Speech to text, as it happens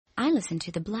I listen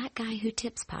to the Black Guy Who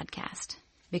Tips podcast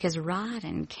because Rod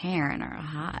and Karen are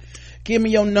hot. Give me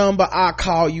your number, I'll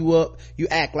call you up. You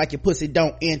act like your pussy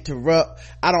don't interrupt.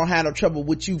 I don't have no trouble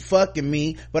with you fucking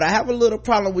me, but I have a little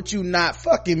problem with you not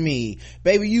fucking me.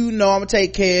 Baby, you know I'ma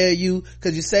take care of you,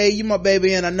 cause you say you my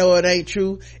baby and I know it ain't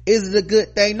true. Is it a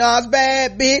good thing? No, it's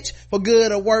bad, bitch. For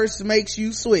good or worse, makes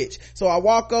you switch. So I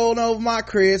walk on over my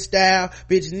crystal.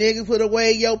 Bitch, nigga, put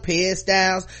away your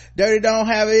pistols. Dirty don't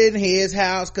have it in his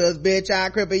house, cause bitch,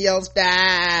 I cripple your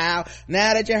style.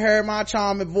 Now that you heard my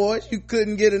charming voice, you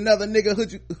couldn't get another nigga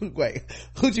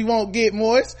hoochie won't get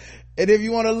moist. And if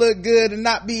you want to look good and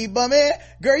not be bummy,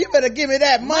 girl, you better give me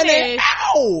that money.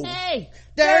 Ow! Hey,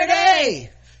 dirty.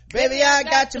 Baby, I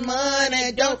got your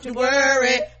money, don't you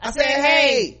worry. I said,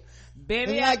 hey,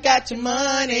 baby, I got your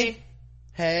money.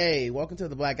 Hey, welcome to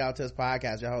the Blackout Test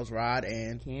podcast. Your host Rod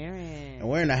and Karen, and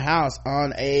we're in the house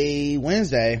on a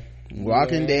Wednesday,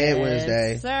 Walking Dead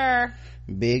Wednesday, sir.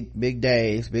 Big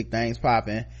days, big things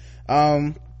popping.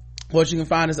 Of course, you can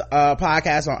find this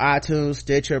podcast on iTunes,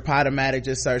 Stitcher, Podomatic.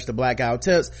 Just search the Blackout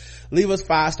Tips. Leave us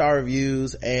 5-star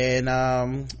reviews,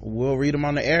 and we'll read them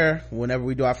on the air whenever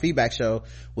we do our feedback show,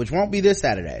 which won't be this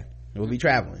Saturday. We'll be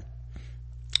traveling,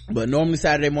 but normally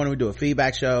Saturday morning we do a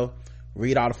feedback show.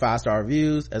 Read all the 5-star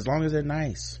reviews as long as they're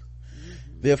nice.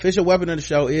 The official weapon of the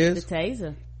show is the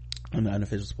taser, and the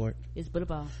unofficial sport is bullet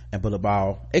ball and bullet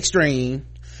ball extreme.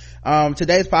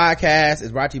 Today's podcast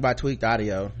is brought to you by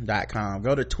tweakedaudio.com.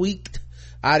 Go to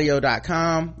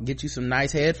tweakedaudio.com, get you some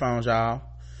nice headphones, y'all.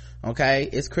 Okay,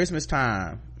 it's Christmas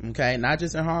time. Okay, not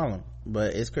just in Harlem,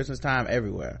 but it's Christmas time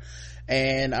everywhere.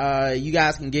 And you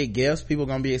guys can get gifts. People are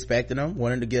gonna be expecting them.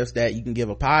 One of the gifts that you can give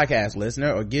a podcast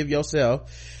listener or give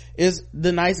yourself is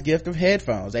the nice gift of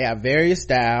headphones. They have various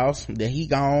styles. The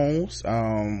He-Gones,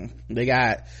 they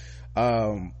got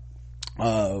the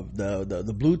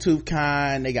Bluetooth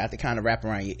kind. They got the kind of wrap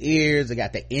around your ears. They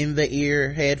got the in the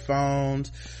ear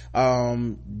headphones.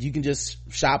 You can just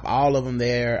shop all of them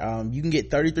there. You can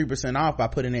get 33% off by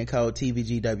putting in code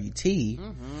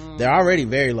TVGWT. They're already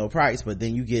very low price, but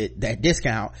then you get that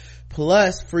discount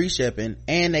plus free shipping,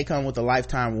 and they come with a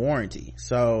lifetime warranty.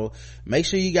 So make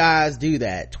sure you guys do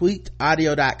that.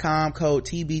 tweakedaudio.com, code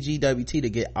TBGWT to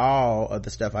get all of the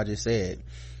stuff I just said.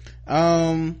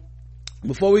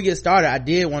 Before we get started, I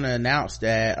did want to announce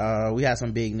that we have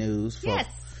some big news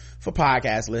for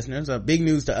podcast listeners. Big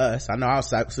news to us. I know I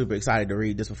was super excited to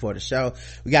read this before the show.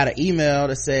 We got an email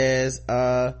that says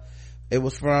it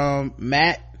was from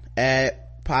Matt at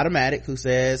Podomatic, who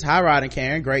says, hi Rod and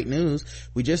Karen, great news.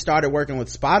 We just started working with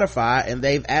Spotify and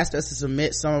they've asked us to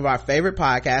submit some of our favorite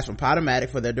podcasts from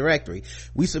Podomatic for their directory.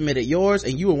 We submitted yours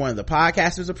and you were one of the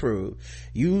podcasters approved.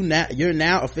 You're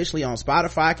now officially on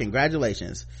Spotify.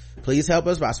 Congratulations. Please help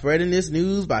us by spreading this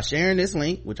news, by sharing this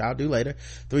link, which I'll do later,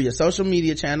 through your social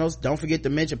media channels. Don't forget to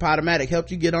mention Podomatic helped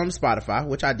you get on Spotify,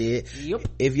 which I did. Yep.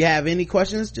 If you have any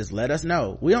questions, just let us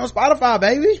know. We on Spotify,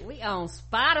 baby. We on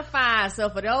Spotify. So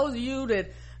for those of you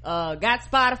that got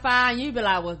Spotify and you be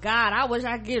like, well, God, I wish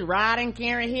I could get Rod and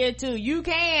Karen here too. You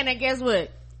can, and guess what?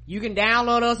 You can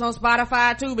download us on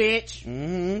Spotify too,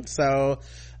 bitch. So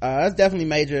that's definitely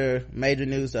major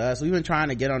news to us. We've been trying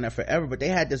to get on there forever, but they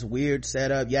had this weird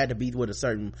setup. You had to be with a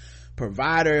certain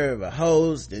provider, a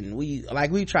host, and we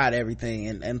tried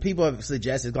everything, and people have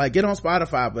suggested like get on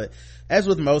Spotify, but as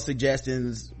with most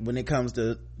suggestions when it comes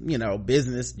to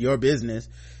business, your business,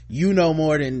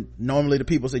 more than normally the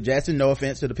people suggesting. No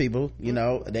offense to the people,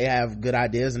 they have good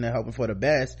ideas and they're hoping for the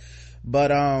best, but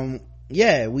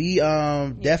we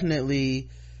definitely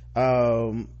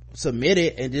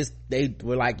submitted, and just they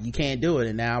were like, you can't do it,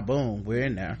 and now boom, we're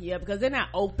in there. Yeah, because they're not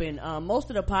open. Most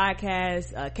of the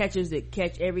podcast catchers that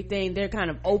catch everything, they're kind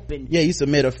of open. Yeah, you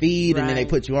submit a feed, right, and then they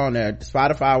put you on there.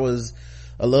 Spotify was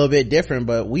a little bit different,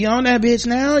 but we on that bitch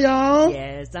now, y'all.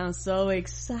 Yes, I'm so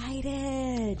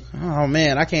excited. Oh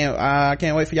man, I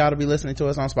can't wait for y'all to be listening to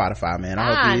us on Spotify, man.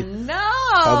 I hope you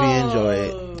enjoy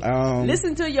it.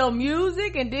 Listen to your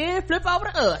music and then flip over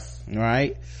to us,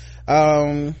 right?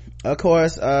 Of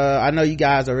course, I know you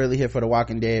guys are really here for the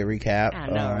Walking Dead recap. I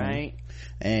know, right?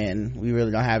 And we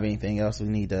really don't have anything else we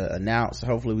need to announce.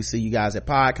 Hopefully we see you guys at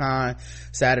PodCon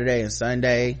Saturday and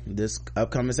Sunday, this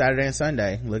upcoming Saturday and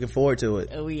Sunday. Looking forward to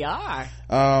it. We are.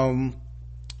 And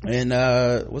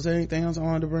was there anything else I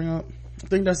wanted to bring up? I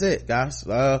think that's it, guys.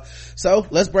 So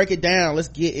let's break it down. Let's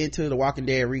get into the Walking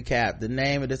Dead recap. The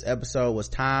name of this episode was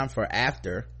Time for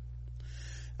After,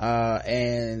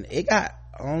 and it got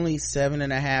only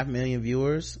 7.5 million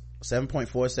viewers,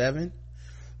 7.47,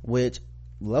 which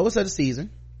lowest of the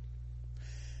season,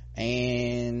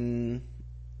 and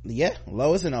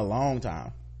lowest in a long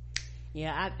time.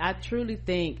 Yeah, I truly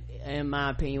think, in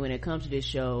my opinion, when it comes to this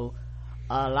show,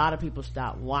 a lot of people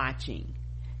stopped watching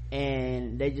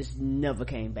and they just never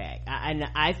came back.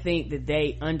 I think that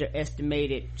they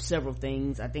underestimated several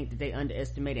things. I think that they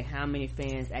underestimated how many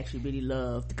fans actually really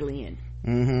loved Glenn.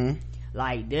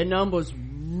 Like, their numbers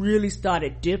really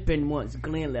started dipping once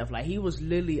Glenn left. Like, he was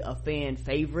literally a fan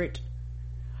favorite,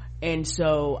 and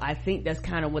so I think that's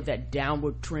kind of what that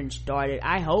downward trend started.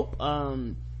 I hope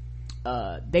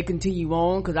they continue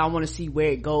on, because I want to see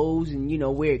where it goes and, you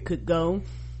know, where it could go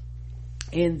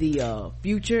in the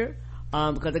future,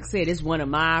 because like I said, it's one of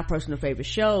my personal favorite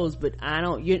shows, but I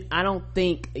don't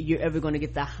think you're ever going to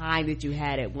get the high that you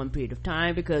had at one period of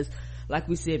time, because like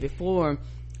we said before,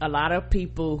 a lot of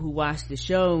people who watch the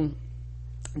show,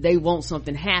 they want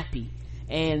something happy,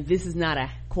 and this is not a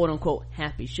quote-unquote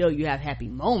happy show. You have happy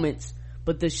moments,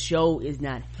 but the show is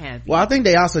not happy. Well, I think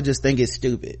they also just think it's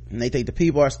stupid, and they think the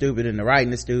people are stupid and the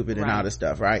writing is stupid and all this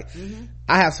stuff, right?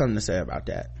 I have something to say about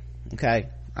that. Okay,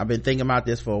 I've been thinking about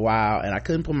this for a while, and I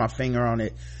couldn't put my finger on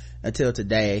it until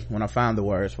today when I found the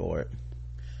words for it.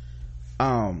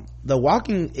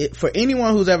 For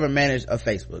anyone who's ever managed a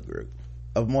Facebook group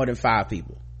of more than 5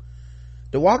 people,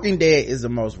 The Walking Dead is the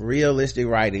most realistic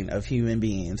writing of human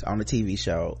beings on a TV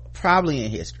show probably in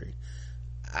history.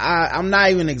 I'm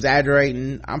not even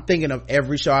exaggerating. I'm thinking of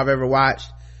every show I've ever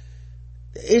watched.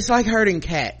 It's like herding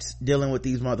cats dealing with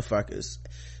these motherfuckers.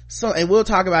 So, and we'll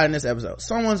talk about it in this episode.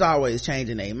 Someone's always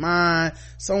changing their mind.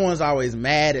 Someone's always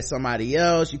mad at somebody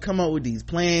else. You come up with these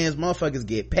plans. Motherfuckers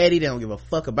get petty. They don't give a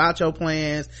fuck about your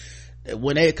plans.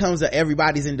 When it comes to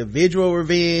everybody's individual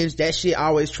revenge, that shit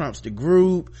always trumps the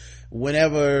group.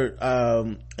 Whenever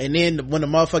and then when the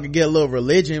motherfucker get a little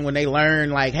religion, when they learn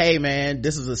like, hey man,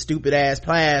 this is a stupid ass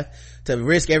path to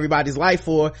risk everybody's life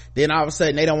for, then all of a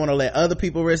sudden they don't want to let other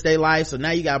people risk their life. So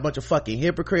now you got a bunch of fucking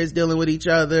hypocrites dealing with each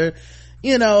other.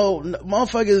 You know,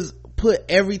 motherfuckers put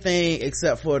everything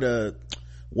except for the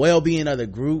well-being of the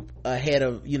group ahead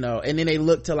of, you know, and then they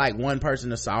look to like one person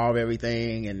to solve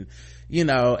everything. And you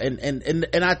know,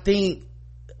 and I think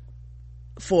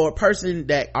for a person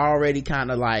that already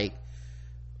kind of like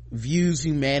views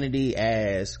humanity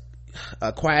as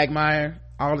a quagmire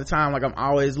all the time, like I'm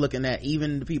always looking at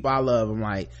even the people I love, I'm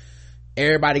like,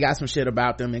 everybody got some shit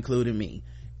about them, including me.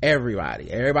 Everybody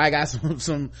got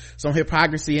some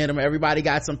hypocrisy in them. Everybody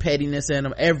got some pettiness in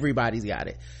them. Everybody's got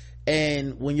it.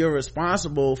 And when you're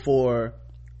responsible for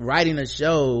writing a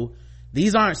show,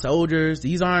 these aren't soldiers,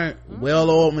 these aren't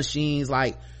well-oiled machines.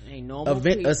 Like,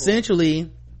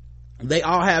 essentially they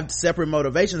all have separate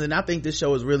motivations, and I think this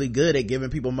show is really good at giving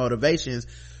people motivations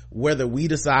whether we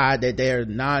decide that they're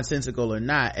nonsensical or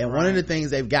not. And one of the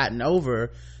things they've gotten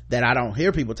over that I don't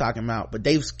hear people talking about, but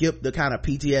they've skipped the kind of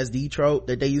PTSD trope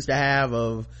that they used to have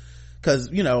of, cause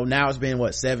you know, now it's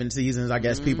been 7 seasons, I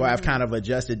guess. People have kind of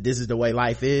adjusted, this is the way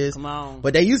life is. Come on.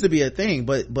 But they used to be a thing,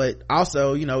 but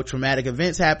also, you know, traumatic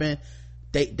events happen.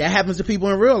 That happens to people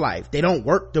in real life. They don't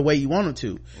work the way you want them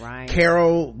to. Right.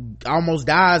 Carol almost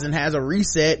dies and has a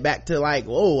reset back to like,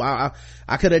 oh,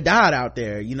 I could have died out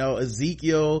there. You know,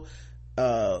 Ezekiel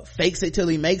fakes it till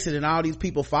he makes it, and all these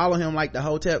people follow him like the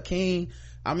Hotep King.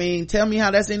 I mean, tell me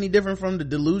how that's any different from the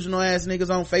delusional ass niggas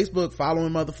on Facebook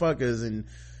following motherfuckers. And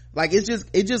like,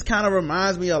 it just kind of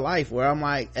reminds me of life, where I'm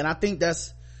like, and I think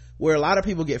that's where a lot of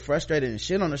people get frustrated and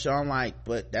shit on the show. I'm like,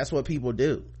 but that's what people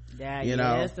do. Yeah, you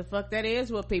know, that's the fuck, that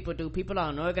is what people do. People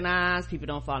don't organize, people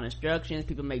don't follow instructions,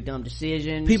 people make dumb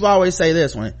decisions. People always say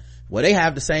this well, they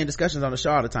have the same discussions on the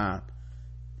show all the time.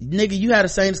 Nigga, you had the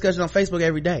same discussions on Facebook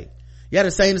every day. You had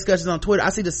the same discussions on Twitter. I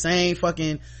see the same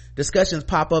fucking discussions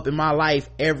pop up in my life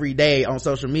every day on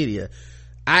social media.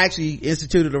 I actually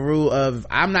instituted a rule of,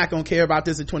 I'm not gonna care about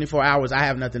this in 24 hours. I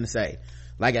have nothing to say.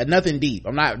 Like, nothing deep.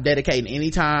 I'm not dedicating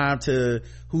any time to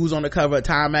who's on the cover of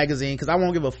Time magazine, because I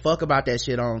won't give a fuck about that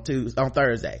shit on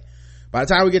Thursday. By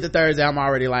the time we get to Thursday, I'm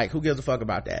already like, who gives a fuck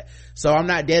about that? So I'm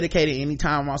not dedicating any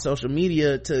time on social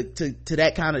media to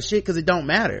that kind of shit, because it don't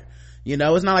matter. You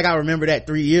know, it's not like I remember that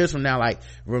 3 years from now, like,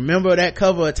 remember that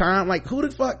cover of Time? Like, who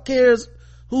the fuck cares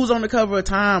who's on the cover of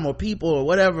Time or People or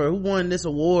whatever, who won this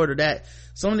award or that?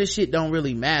 Some of this shit don't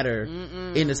really matter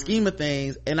in the scheme of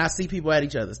things. And I see people at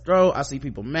each other's throat. I see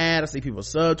people mad. I see people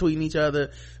subtweeting each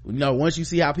other. You know, once you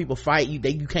see how people fight, you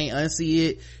can't unsee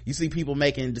it. You see people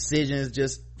making decisions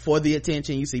just for the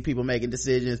attention. You see people making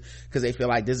decisions because they feel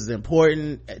like this is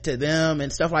important to them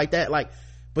and stuff like that. Like,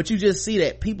 but you just see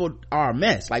that people are a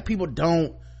mess. Like, people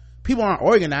aren't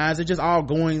organized. They're just all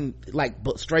going like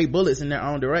straight bullets in their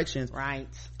own directions. Right.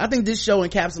 I think this show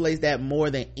encapsulates that more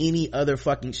than any other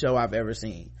fucking show I've ever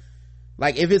seen.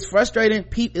 Like, if it's frustrating,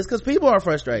 it's because people are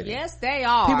frustrated. Yes, they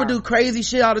are. People do crazy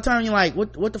shit all the time. You're like,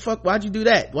 what the fuck? Why'd you do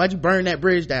that? Why'd you burn that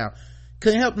bridge down?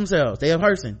 Couldn't help themselves. They a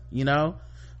person, you know?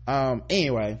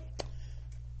 Anyway,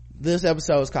 this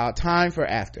episode is called Time for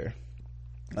After.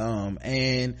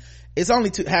 And it's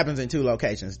only happens in 2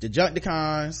 locations, the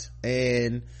Junkticons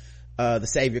and the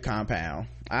Savior Compound.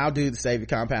 I'll do the Savior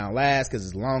Compound last because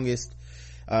it's longest.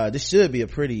 This should be a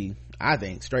pretty, I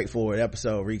think, straightforward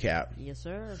episode recap. Yes,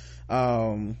 sir.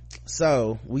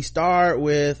 So we start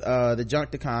with the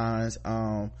Junkticons.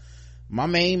 My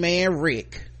main man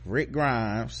Rick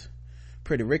Grimes,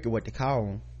 Pretty Ricky, what they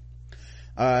call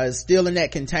him, still in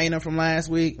that container from last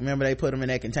week. Remember they put him in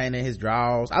that container in his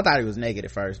drawers. I thought he was naked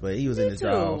at first, but he was in his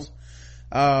drawers.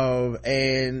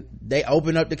 And they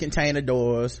open up the container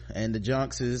doors and the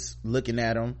Junks is looking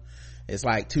at him. It's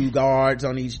like 2 guards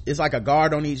on each, it's like a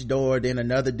guard on each door, then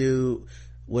another dude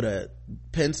with a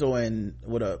pencil and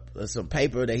with some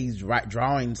paper that he's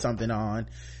drawing something on,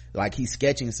 like he's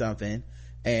sketching something,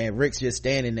 and Rick's just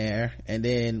standing there. And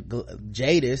then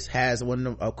Jadis has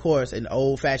of course, an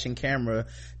old-fashioned camera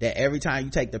that every time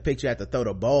you take the picture you have to throw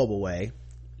the bulb away.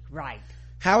 Right.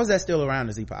 How is that still around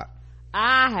this epoch?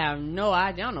 I have no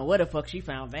idea. I don't know where the fuck she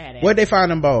found that at. Where'd they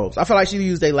find them bulbs? I feel like she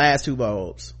used their last 2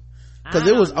 bulbs, because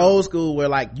it was old school where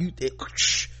like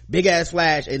big ass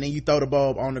flash and then you throw the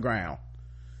bulb on the ground.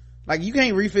 Like, you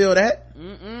can't refill that.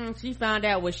 She found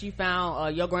out what she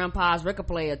found your grandpa's record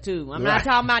player too. I'm not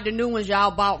talking about the new ones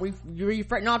y'all bought. No, I'm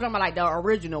talking about like the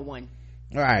original one.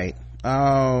 Right.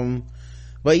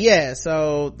 But yeah,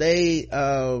 so they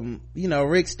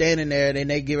Rick's standing there, then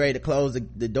they get ready to close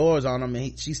the doors on him,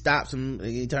 and she stops him,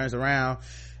 and he turns around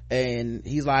and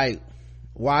he's like,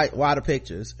 why the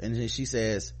pictures? And then she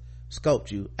says,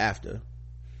 scoped you after.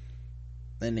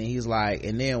 And then he's like,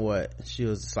 and then what? She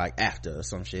was just like, after or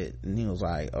some shit. And he was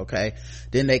like, okay.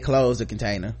 Then they closed the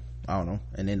container on him,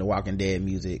 and then the Walking Dead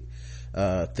music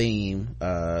theme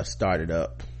started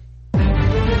up.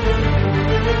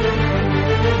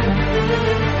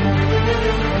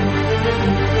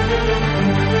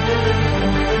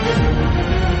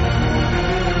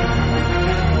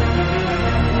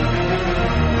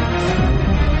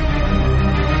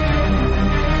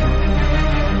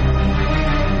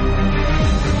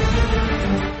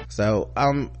 So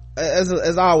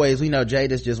as always, we know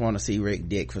Jada's just want to see Rick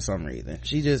dick for some reason.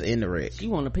 She just into Rick. She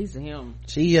want a piece of him.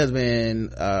 She has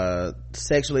been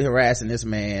sexually harassing this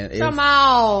man. Come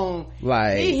on,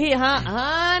 like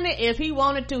honey, if he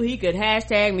wanted to, he could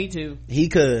hashtag me too. He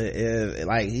could.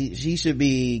 She should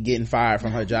be getting fired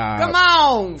from her job. Come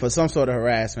on, for some sort of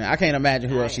harassment. I can't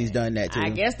imagine who else she's done that to. I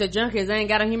guess the junkies ain't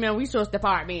got a human resource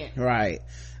department. Right.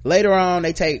 Later on,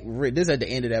 they take Rick, this is at the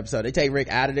end of the episode, they take Rick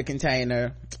out of the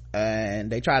container,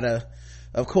 and they try to,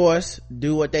 of course,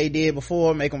 do what they did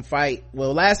before, make him fight.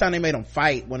 Well, last time they made him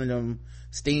fight one of them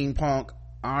steampunk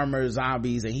armor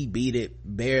zombies, and he beat it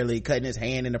barely, cutting his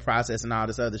hand in the process and all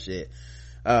this other shit,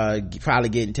 probably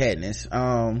getting tetanus.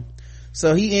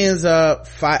 So he ends up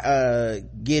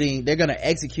they're gonna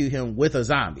execute him with a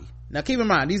zombie. Now keep in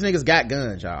mind, these niggas got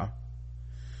guns, y'all,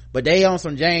 but they on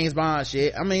some James Bond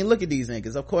shit. I mean, look at these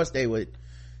niggas. Of course they would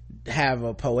have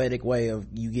a poetic way of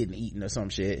you getting eaten or some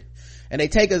shit. And they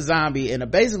take a zombie, and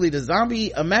basically the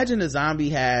zombie, imagine the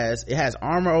zombie has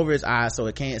armor over his eyes so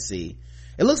it can't see.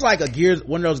 It looks like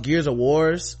one of those Gears of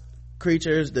Wars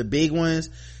creatures, the big ones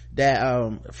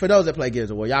that for those that play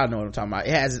Gears of War, y'all know what I'm talking about.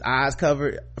 It has his eyes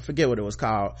covered. I forget what it was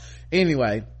called.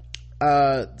 Anyway,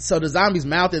 so the zombie's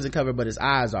mouth isn't covered, but his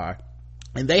eyes are.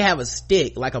 And they have a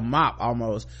stick, like a mop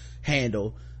almost,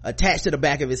 handle attached to the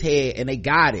back of his head, and they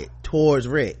got it towards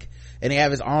Rick. And they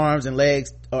have his arms and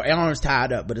legs, or arms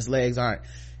tied up, but his legs aren't.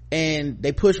 And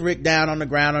they push Rick down on the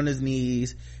ground on his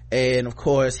knees, and of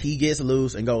course he gets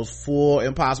loose and goes full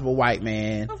Impossible White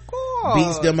Man. Of course.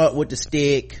 Beats them up with the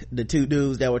stick, the 2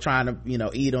 dudes that were trying to,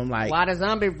 eat them, like, while the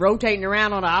zombie rotating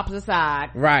around on the opposite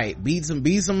side. Right. Beats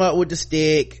them up with the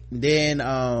stick, then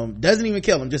doesn't even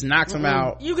kill him, just knocks him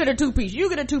out. You get a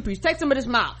 2-piece. Take some of this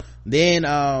mop. Then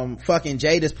fucking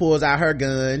Jadis pulls out her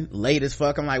gun late as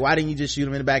fuck. I'm like, why didn't you just shoot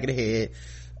him in the back of the head?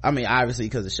 I mean, obviously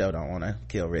because the show don't want to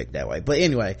kill Rick that way, but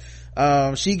anyway,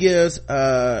 she gets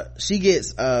the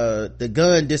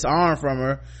gun disarmed from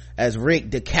her as Rick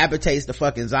decapitates the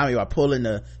fucking zombie by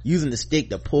using the stick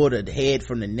to pull the head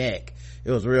from the neck.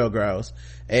 It was real gross.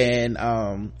 And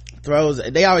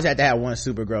they always have to have one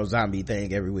super gross zombie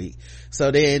thing every week.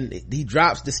 So then he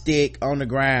drops the stick on the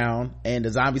ground, and the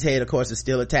zombie's head, of course, is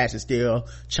still attached and still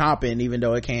chomping, even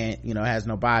though it can't, has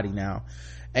no body now.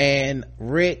 and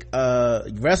Rick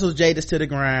wrestles Jadis to the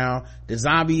ground. The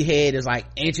zombie head is like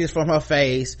inches from her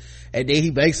face, and then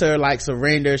he makes her like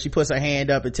surrender. She puts her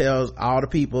hand up and tells all the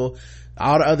people,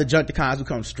 all the other Junkticons who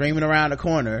come streaming around the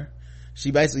corner,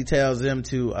 she basically tells them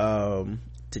to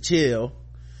chill.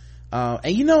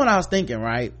 And you know what I was thinking,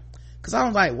 right? Because I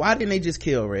was like, why didn't they just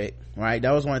kill Rick? Right,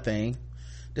 that was one thing.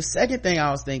 The second thing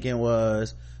I was thinking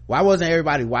was, why wasn't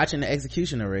everybody watching the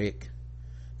execution of Rick?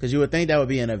 Because you would think that would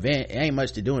be an event. It ain't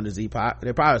much to do in the Z-Pop.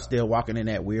 They're probably still walking in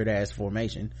that weird ass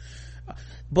formation.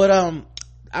 But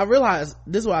I realized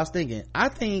this is what I was thinking. I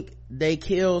think they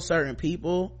kill certain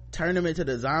people, turn them into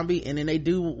the zombie, and then they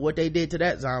do what they did to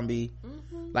that zombie,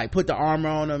 like put the armor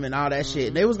on them and all that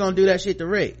shit. They was gonna do that shit to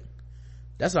Rick.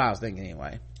 That's what I was thinking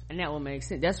anyway. And that would make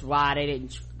sense. That's why they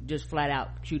didn't just flat out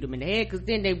shoot him in the head, because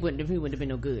then he wouldn't have been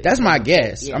no good. That's my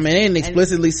guess. Yes. I mean, they didn't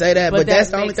explicitly say that, but that's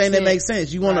the only thing that makes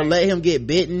sense. You want to let him get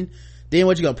bitten, then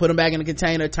what, you gonna put him back in the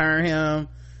container, turn him,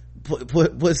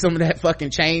 put some of that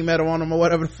fucking chain metal on him or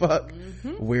whatever the fuck.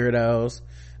 Weirdos.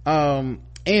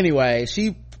 Anyway,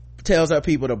 she tells her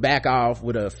people to back off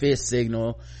with a fist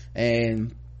signal,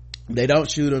 and they don't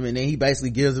shoot him, and then he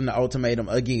basically gives them the ultimatum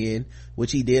again,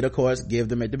 which he did of course give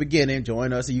them at the beginning: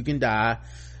 join us or you can die.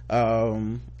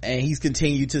 And he's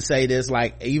continued to say this,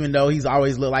 like, even though he's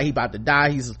always looked like he about to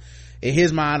die, he's in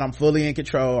his mind, I'm fully in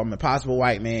control, I'm a possible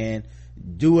white man,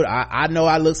 do it. I know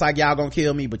I looks like y'all gonna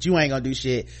kill me, but you ain't gonna do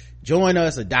shit. Join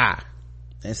us or die.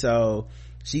 And so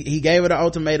he gave her the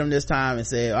ultimatum this time and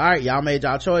said, all right, y'all made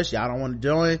y'all choice, y'all don't want to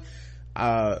join,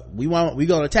 we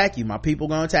gonna attack you. My people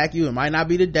gonna attack you. It might not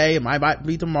be today, it might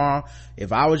be tomorrow.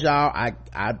 If I was y'all,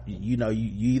 you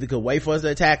either could wait for us to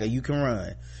attack or you can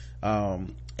run.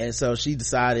 And so she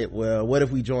decided, well, what if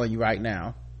we join you right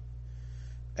now?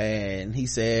 And he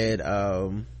said,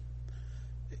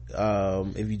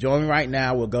 if you join me right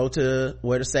now, we'll go to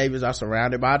where the saviors are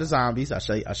surrounded by the zombies. I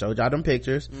showed y'all them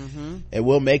pictures. And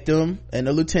we'll make them and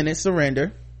the lieutenant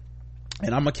surrender,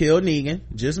 and I'm gonna kill Negan,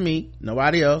 just me,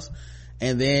 nobody else.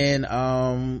 And then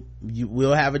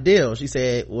we'll have a deal. She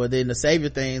said, well, then the savior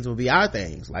things will be our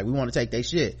things, like we want to take their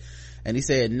shit. And he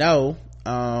said, no,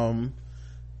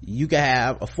 you can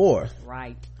have a fourth.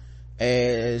 Right.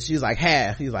 And she's like,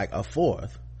 half. He's like, a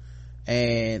fourth.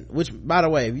 And which, by the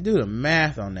way, if you do the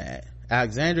math on that,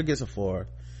 Alexandria gets a fourth,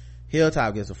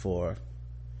 Hilltop gets a fourth,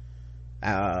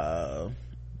 the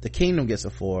Kingdom gets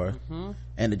a fourth,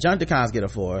 and the Junkticons get a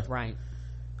fourth. Right.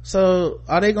 So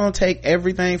are they gonna take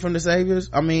everything from the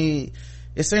saviors? I mean,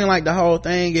 it seems like the whole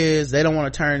thing is they don't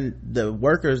want to turn the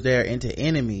workers there into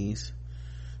enemies.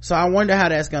 So I wonder how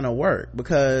that's gonna work,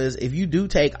 because if you do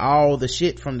take all the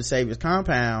shit from the saviors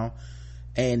compound,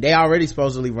 and they already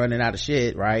supposedly running out of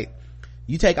shit, right?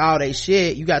 You take all that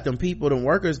shit, you got them people, them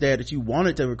workers there that you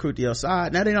wanted to recruit to your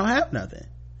side, now they don't have nothing.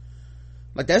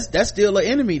 Like that's still an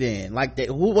enemy then. Like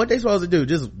what they supposed to do?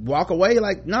 Just walk away?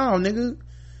 Like, no, nigga,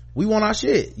 we want our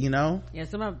shit, you know? Yeah,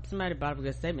 somebody brought up a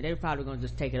good statement. They were probably gonna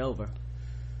just take it over.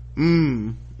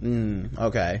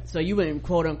 Okay. So you wouldn't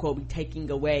quote unquote be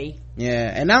taking away.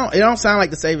 Yeah, and now it don't sound like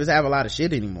the saviors have a lot of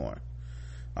shit anymore.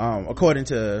 According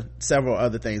to several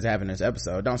other things that happen in this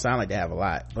episode, it don't sound like they have a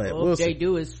lot. But what they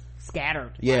do is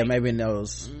scattered. Yeah, like, maybe in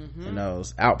those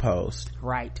outposts.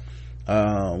 Right.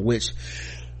 Which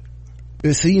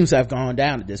it seems to have gone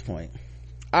down at this point.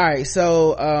 All right,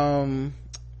 so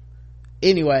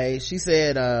anyway, she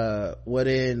said, well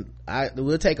then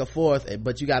we'll take a fourth,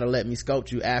 but you got to let me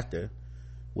sculpt you after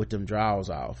with them drawers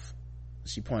off.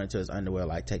 She pointed to his underwear,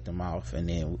 like, take them off and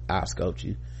then I'll sculpt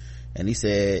you. And he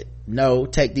said, no,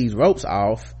 take these ropes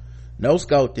off, no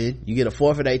sculpting, you get a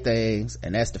fourth of their things,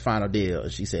 and that's the final deal.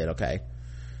 And she said, okay.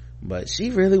 But she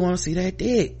really want to see that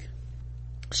dick.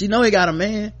 She know he got a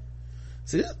man.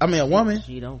 See, a woman.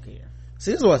 She don't care.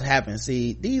 See, this is what's happened.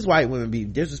 See, these white women be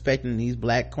disrespecting these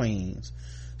black queens.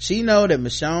 She know that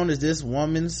Michonne is this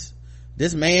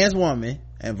man's woman,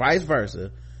 and vice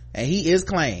versa, and he is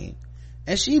claimed.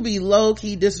 And she be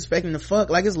low-key disrespecting the fuck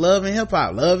like it's Love and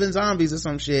Hip-Hop, Love and Zombies or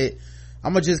some shit.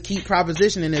 I'ma just keep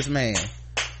propositioning this man.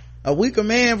 A weaker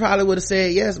man probably would have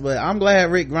said yes, but I'm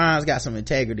glad Rick Grimes got some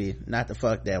integrity not to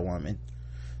fuck that woman.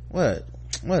 What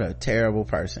a terrible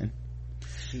person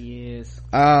she is.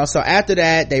 So after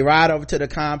that, they ride over to the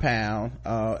compound,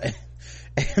 and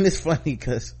it's funny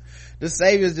because the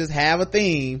saviors just have a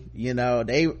theme, you know.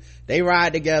 They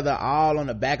ride together all on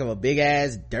the back of a big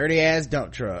ass dirty ass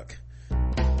dump truck.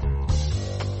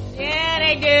 Yeah,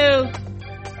 they do.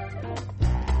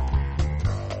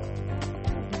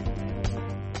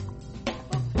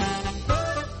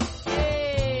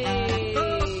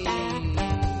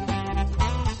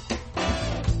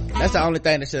 That's the only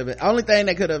thing that should have been. Only thing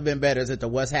that could have been better is if the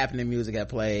What's Happening music had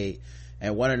played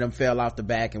and one of them fell off the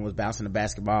back and was bouncing the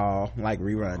basketball like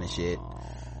rerun and shit.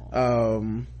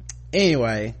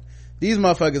 Anyway, these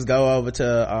motherfuckers go over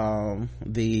to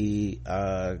the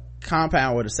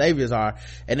compound where the saviors are,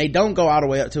 and they don't go all the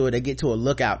way up to it. They get to a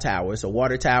lookout tower. It's a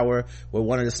water tower where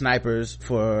one of the snipers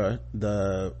for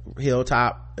the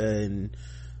hilltop in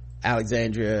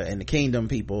Alexandria and the kingdom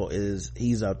people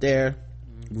he's up there.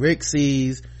 Rick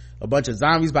sees a bunch of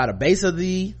zombies by the base of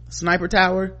the sniper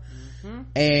tower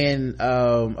and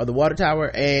of the water tower,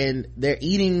 and they're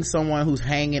eating someone who's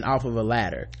hanging off of a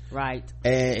ladder, right?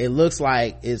 And it looks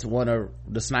like it's one of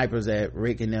the snipers that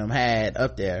Rick and them had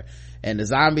up there, and the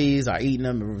zombies are eating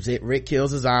them. Rick kills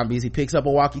the zombies. He picks up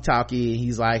a walkie-talkie and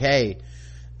he's like, hey,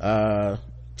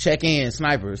 check in,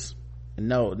 snipers.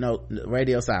 No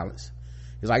radio silence.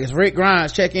 He's like, it's Rick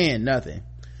Grimes, check in. Nothing.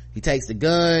 He takes the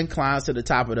gun, climbs to the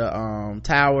top of the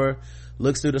tower,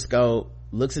 looks through the scope,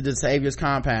 looks at the savior's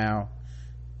compound.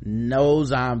 No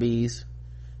zombies.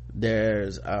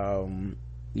 There's evidence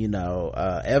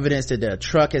that the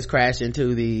truck has crashed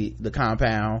into the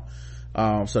compound.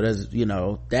 So there's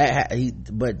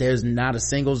but there's not a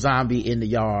single zombie in the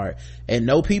yard, and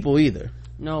no people either.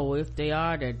 No, if they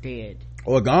are, they're dead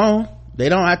or gone. They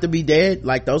don't have to be dead.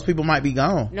 Like, those people might be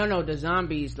gone. No, the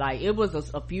zombies, like, it was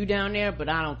a few down there, but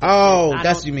I don't think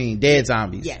that's what you mean, dead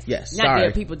zombies. Yes, not sorry.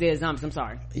 dead people, dead zombies. I'm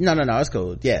sorry. No, it's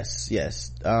cool. Yes.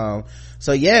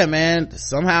 So yeah, man,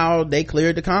 somehow they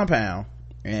cleared the compound,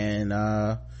 and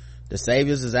the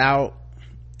saviors is out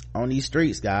on these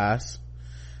streets, guys.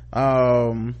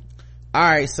 All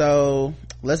right, so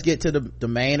let's get to the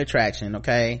main attraction.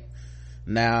 Okay,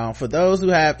 now for those who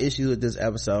have issues with this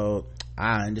episode,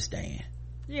 I understand.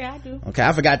 Yeah, I do. Okay,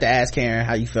 I forgot to ask Karen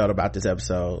how you felt about this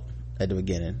episode at the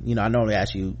beginning. I normally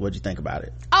ask you what'd you think about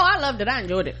it. Oh, I loved it. I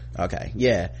enjoyed it. Okay,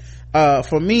 yeah.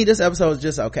 For me, this episode was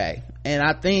just okay, and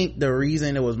I think the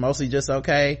reason it was mostly just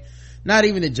okay, not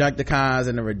even the Junkticons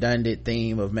and the redundant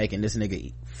theme of making this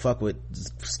nigga fuck with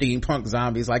steampunk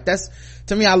zombies, like, that's,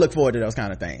 to me, I look forward to those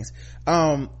kind of things.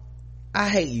 I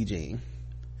hate Eugene,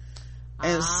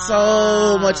 and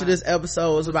so much of this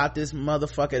episode was about this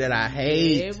motherfucker that I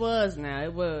hate. Yeah, it was,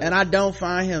 and I don't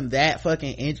find him that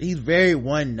fucking he's very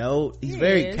one note. He's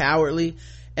very cowardly,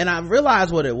 and I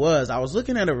realized what it was. I was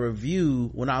looking at a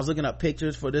review when I was looking up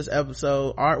pictures for this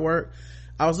episode artwork.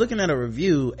 I was looking at a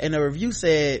review, and the review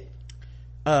said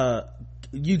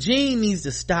Eugene needs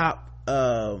to stop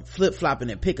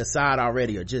flip-flopping and pick a side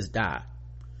already or just die.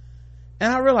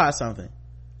 And I realized something.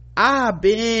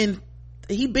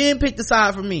 He been picked a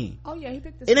side for me. Oh yeah, he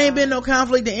picked the side. It ain't been no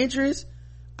conflict of interest.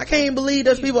 I can't believe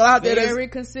there's people out there very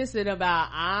consistent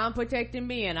about, I'm protecting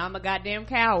me and I'm a goddamn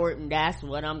coward and that's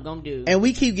what I'm gonna do. And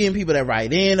we keep getting people that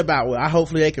write in about, well,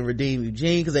 hopefully they can redeem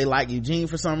Eugene because they like Eugene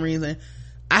for some reason.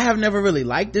 I have never really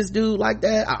liked this dude like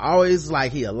that. I always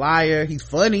like, he a liar. He's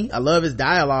funny. I love his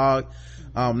dialogue.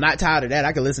 Not tired of that.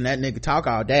 I could listen to that nigga talk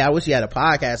all day. I wish he had a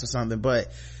podcast or something.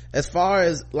 But as far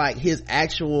as like his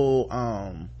actual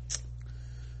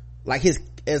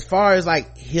as far as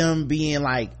like him being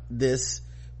like this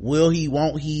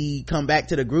won't he come back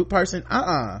to the group person,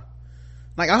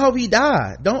 like, I hope he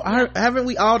died. Haven't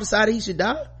we all decided he should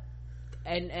die?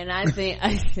 And I think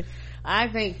I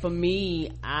think for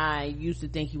me, I used to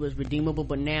think he was redeemable,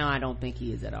 but now I don't think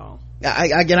he is at all.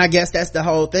 I guess that's the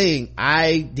whole thing.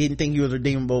 I didn't think he was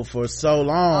redeemable for so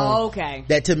long. Okay.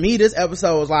 That to me, this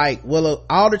episode was like, well,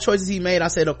 all the choices he made, I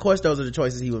said, of course those are the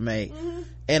choices he would make. Mm-hmm.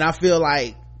 And I feel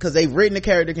like, cause they've written the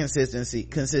character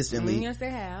consistently. Yes, they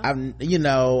have.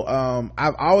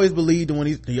 I've always believed when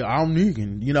I'm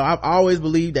Negan. I've always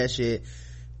believed that shit.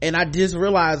 And I just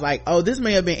realized, like, oh, this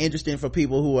may have been interesting for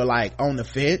people who are like on the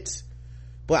fence.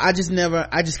 But I just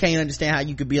can't understand how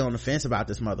you could be on the fence about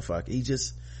this motherfucker.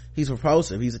 He's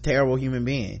repulsive. He's a terrible human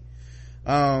being.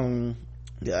 I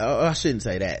shouldn't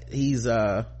say that. He's,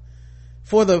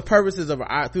 for the purposes of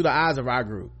through the eyes of our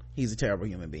group, he's a terrible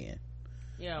human being.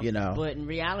 Yeah. But in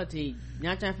reality,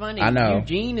 not that funny. I know.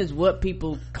 Eugene is what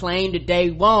people claim that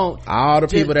they want. All the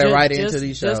people that write into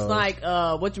these shows. Just like,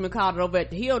 whatchamacallit over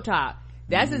at the Hilltop.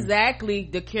 That's exactly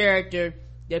the character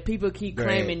that people keep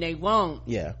claiming they want.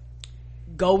 Yeah.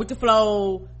 Go with the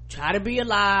flow, try to be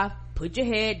alive, put your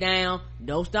head down,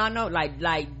 don't start like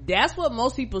that's what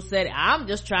most people said. I'm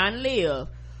just trying to live.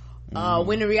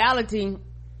 When in reality,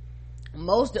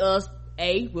 most of us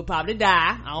will probably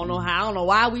die. I don't know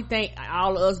why we think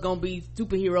all of us gonna be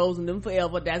superheroes and them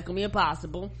forever. That's gonna be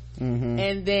impossible.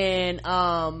 And then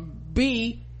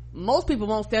B, most people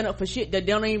won't stand up for shit that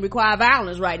don't even require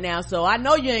violence right now. So I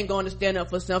know you ain't going to stand up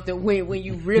for something when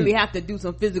you really have to do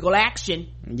some physical action.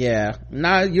 Yeah,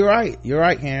 nah, you're right,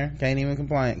 Karen. Can't even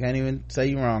complain, can't even say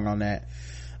you're wrong on that.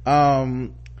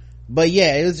 But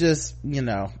yeah, it was just,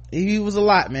 he was a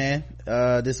lot, man,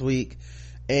 this week.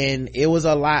 And it was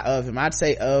a lot of him. I'd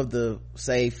say of the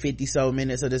 50 so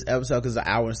minutes of this episode, because it's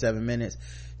an hour and 7 minutes,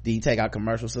 then you take out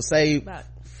commercials, so say about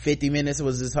 50 minutes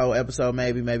was this whole episode,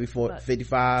 maybe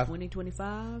 55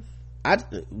 25.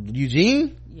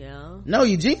 Eugene, no,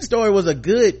 Eugene's story was a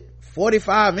good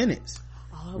 45 minutes.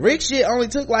 Rick shit only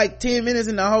took like 10 minutes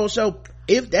in the whole show,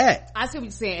 if that. I see what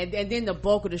you're saying. And then the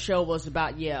bulk of the show was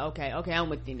about, okay, I'm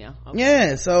with you now. Okay.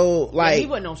 Yeah, so like, he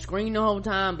wasn't on screen the whole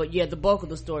time, but the bulk of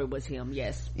the story was him.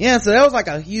 Yes. Yeah, so that was like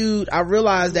a huge, I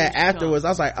realized that afterwards. I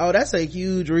was like, oh, that's a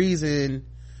huge reason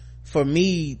for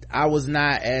me. I was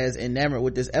not as enamored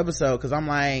with this episode, because I'm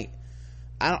like,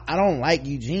 I don't like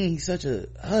Eugene. He's such a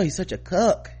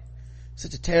cuck,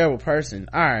 such a terrible person.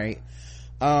 All right,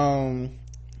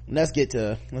 let's get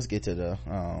to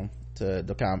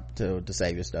the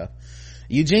savior stuff.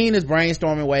 Eugene is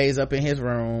brainstorming ways up in his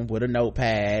room with a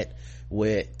notepad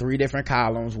with 3 different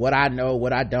columns: what I know,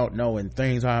 what I don't know, and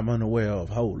things I'm unaware of.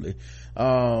 Holy.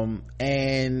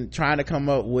 And trying to come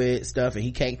up with stuff, and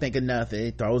he can't think of nothing.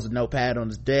 He throws a notepad on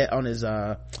his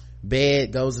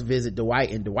bed, goes to visit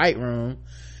Dwight in Dwight's room,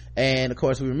 and of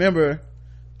course we remember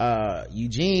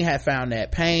Eugene had found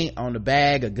that paint on the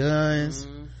bag of guns.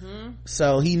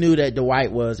 So he knew that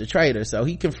Dwight was a traitor, so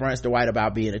he confronts Dwight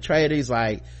about being a traitor. He's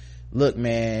like, look,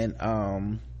 man,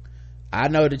 I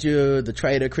know that you're the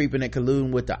traitor creeping and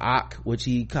colluding with the Ak, which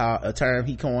he called a term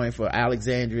he coined for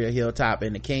Alexandria, Hilltop,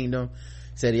 and the Kingdom.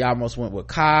 Said he almost went with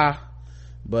Ka,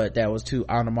 but that was too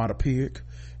onomatopoeic.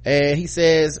 And he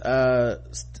says,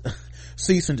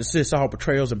 cease and desist all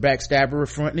betrayals and backstabbery,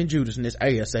 fronting and Judas in this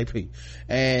ASAP.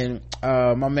 And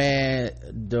my man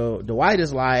Dwight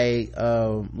is like,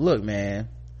 look, man,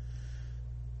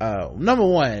 number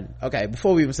one, okay,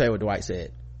 before we even say what Dwight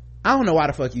said, I don't know why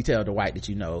the fuck you tell Dwight that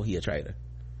you know he a traitor.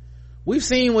 We've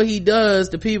seen what he does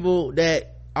to people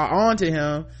that are on to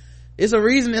him. It's a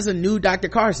reason it's a new Dr.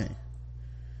 Carson.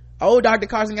 Old Dr.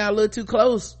 Carson got a little too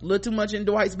close, a little too much in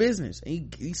Dwight's business.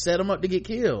 He set him up to get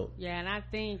killed. Yeah, and I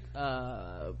think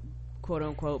quote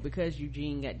unquote, because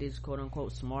Eugene got this quote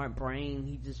unquote smart brain,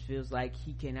 he just feels like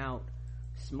he can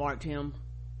outsmart him.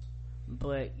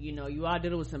 But you all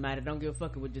dealing with somebody that don't give a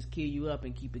fuck, would just kill you up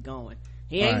and keep it going.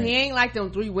 He ain't like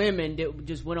them 3 women that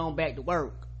just went on back to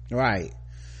work. Right.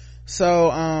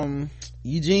 So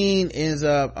Eugene ends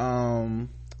up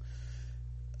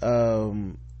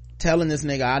telling this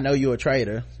nigga, I know you're a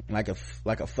traitor, like a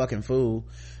fucking fool.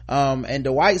 And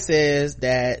Dwight says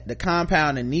that the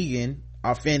compound and Negan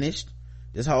are finished.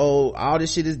 All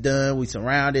this shit is done. We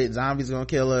surrounded. Zombies gonna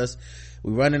kill us.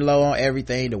 We running low on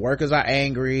everything. The workers are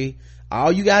angry.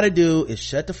 All you gotta do is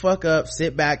shut the fuck up,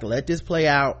 sit back, let this play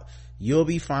out. You'll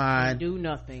be fine. Do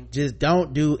nothing. Just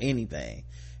don't do anything.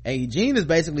 And Eugene is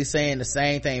basically saying the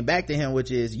same thing back to him,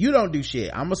 which is, you don't do shit.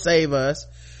 I'm gonna save us.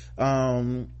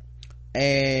 And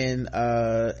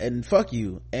fuck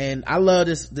you. And I love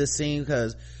this scene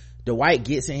because Dwight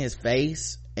gets in his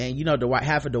face, and Dwight,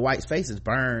 half of Dwight's face is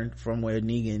burned from where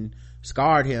Negan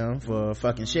scarred him for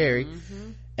fucking Sherry.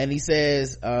 And he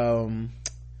says,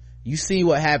 you see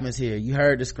what happens here. You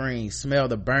heard the scream, smell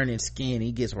the burning skin.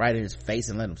 He gets right in his face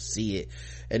and let him see it.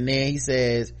 And then he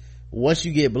says, once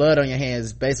you get blood on your hands,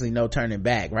 it's basically no turning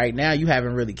back. Right now you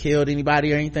haven't really killed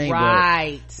anybody or anything,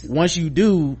 right? But once you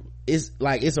do, it's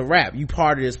a wrap. You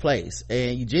part of this place.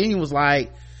 And Eugene was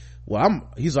like,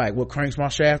 he's like, what cranks my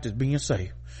shaft is being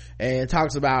safe. And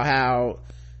talks about how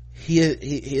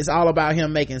it's all about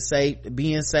him being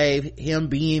safe, him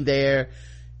being there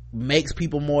makes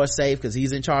people more safe because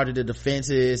he's in charge of the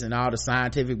defenses and all the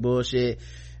scientific bullshit.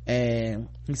 And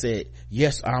he said,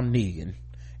 yes, I'm Negan.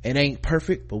 It ain't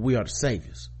perfect, but we are the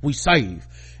saviors. We save.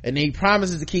 And then he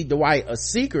promises to keep Dwight a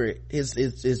secret, his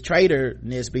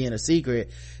traitorness being a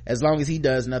secret, as long as he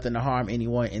does nothing to harm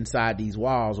anyone inside these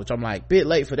walls, which I'm like, bit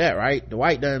late for that, right?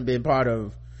 Dwight done been part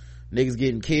of niggas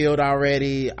getting killed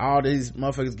already, all these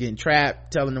motherfuckers getting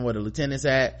trapped, telling them where the lieutenant's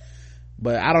at.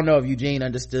 But I don't know if Eugene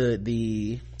understood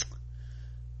the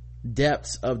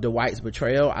depths of Dwight's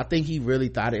betrayal. I think he really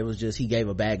thought it was just he gave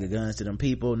a bag of guns to them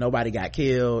people, nobody got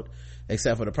killed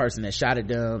except for the person that shot at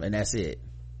them, and that's it.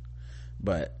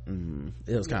 But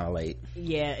it was kind of late.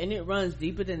 Yeah, and it runs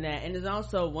deeper than that. And it's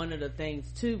also one of the things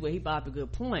too where he brought up a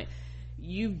good point.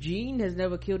 Eugene has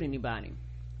never killed anybody.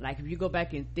 Like, if you go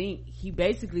back and think, he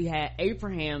basically had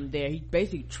Abraham there. He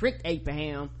basically tricked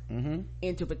Abraham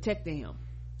into protecting him.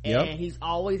 and he's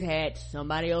always had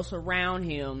somebody else around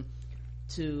him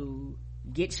to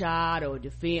get shot or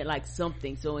defend, like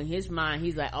something. So in his mind,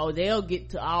 he's like, oh, they'll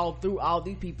get to all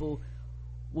these people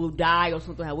will die or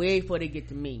something, way before they get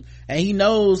to me. And he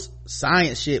knows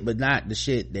science shit, but not the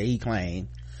shit that he claimed.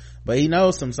 But he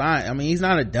knows some science. I mean, he's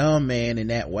not a dumb man in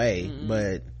that way,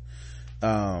 but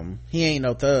he ain't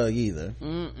no thug either.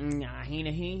 Nah, he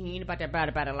ain't about that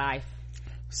bad life.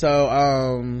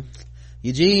 So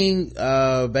Eugene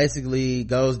basically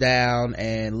goes down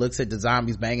and looks at the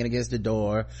zombies banging against the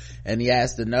door, and he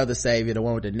asks another savior, the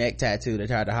one with the neck tattoo that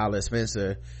tried to holler at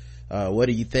Spencer, what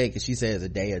do you think? And she says a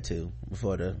day or two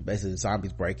before basically the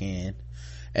zombies break in.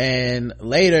 And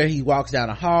later he walks down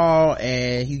a hall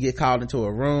and he gets called into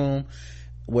a room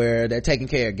where they're taking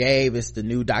care of Gabe. It's the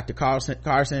new Dr.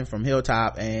 Carson from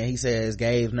Hilltop, and he says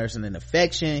Gabe's nursing an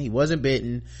infection. He wasn't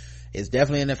bitten. It's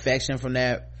definitely an infection from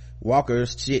that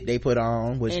Walker's shit they put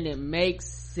on, and it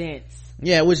makes sense.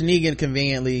 Yeah, which Negan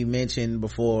conveniently mentioned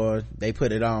before they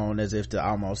put it on, as if to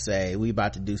almost say, we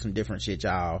about to do some different shit,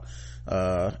 y'all.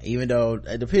 Even though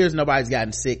it appears nobody's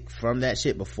gotten sick from that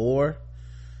shit before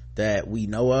that we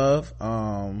know of.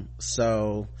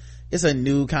 So it's a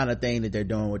new kind of thing that they're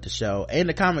doing with the show. And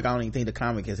the comic, I don't even think the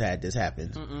comic has had this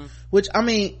happen. Which, I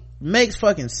mean, makes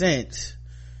fucking sense.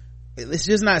 It's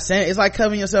just not saying, it's like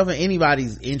covering yourself in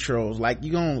anybody's intros. Like,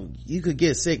 you could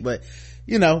get sick, but,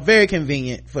 very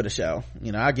convenient for the show.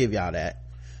 I'll give y'all that.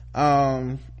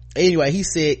 Anyway,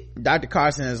 he's sick. Dr.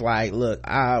 Carson is like, look,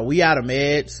 we out of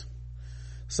meds.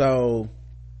 So,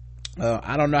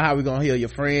 I don't know how we're gonna heal your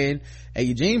friend. And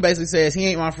Eugene basically says he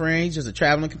ain't my friend, he's just a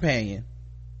traveling companion.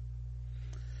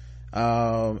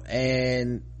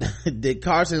 And Dick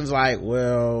Carson's like,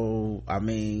 well, I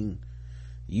mean,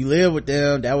 you live with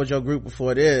them, that was your group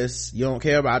before this, you don't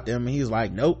care about them. And he's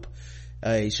like, nope,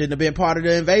 he shouldn't have been part of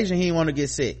the invasion, he didn't want to get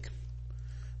sick.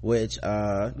 Which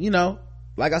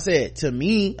like I said, to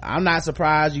me, I'm not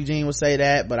surprised Eugene would say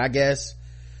that, but I guess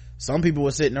some people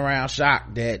were sitting around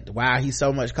shocked that, wow, he's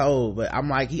so much cold. But I'm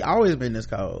like, he always been this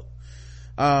cold.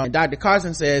 And Dr.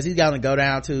 Carson says he's gonna go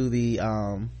down to the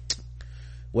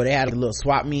where they had a little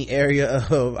swap meet area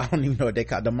of, I don't even know what they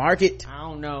call it, the market. I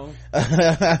don't know.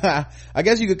 I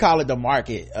guess you could call it the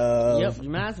market. Yep, you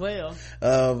might as well.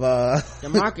 Of the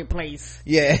marketplace.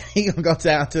 Yeah, he gonna go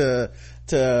down to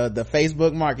the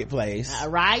Facebook marketplace.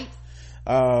 Right.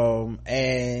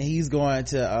 And he's going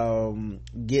to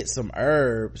get some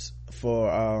herbs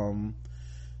for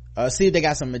see if they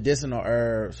got some medicinal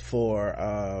herbs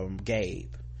for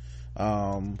Gabe,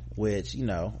 which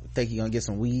think you're gonna get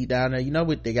some weed down there.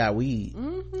 What they got, weed.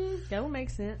 That would make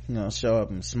sense. Show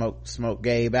up and smoke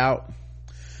Gabe out.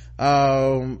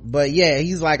 But yeah,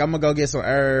 he's like, I'm gonna go get some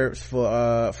herbs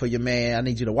for your man, I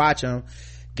need you to watch him.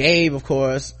 Gabe, of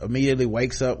course, immediately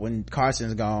wakes up when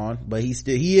Carson's gone, but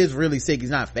he is really sick, he's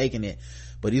not faking it,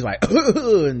 but he's like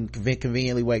and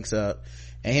conveniently wakes up,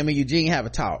 and him and Eugene have a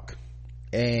talk,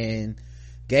 and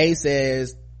Gabe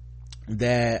says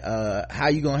that how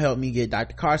you gonna help me get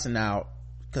Dr. Carson out,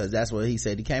 because that's what he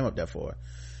said he came up there for.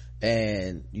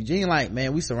 And Eugene like,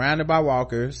 man, we surrounded by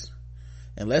walkers,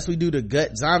 unless we do the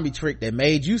gut zombie trick that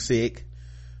made you sick,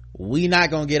 we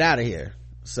not gonna get out of here.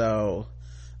 So,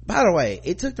 by the way,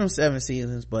 it took them 7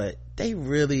 seasons, but they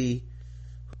really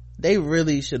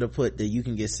should have put the you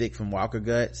can get sick from walker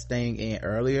guts thing in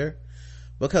earlier,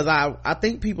 because I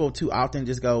think people too often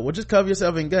just go, well, just cover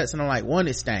yourself in guts, and I'm like, one,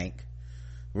 it stank,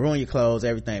 ruin your clothes,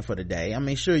 everything for the day. I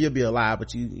mean, sure, you'll be alive,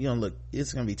 but you don't look,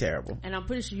 it's gonna be terrible. And I'm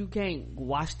pretty sure you can't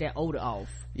wash that odor off.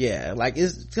 Yeah, like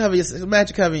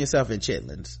imagine covering yourself in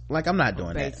chitlins. Like, I'm not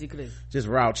doing basically that, just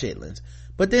raw chitlins.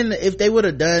 But then if they would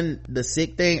have done the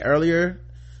sick thing earlier,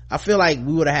 I feel like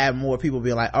we would have had more people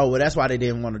be like, oh, well, that's why they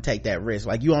didn't want to take that risk.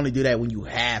 Like, you only do that when you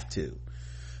have to.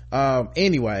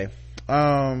 Anyway,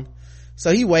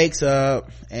 so he wakes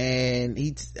up and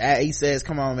he says,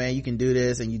 come on, man, you can do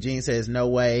this. And Eugene says, no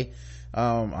way,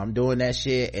 I'm doing that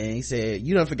shit. And he said,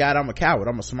 you done forgot I'm a coward,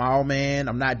 I'm a small man,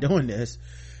 I'm not doing this.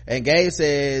 And Gabe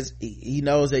says he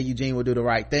knows that Eugene will do the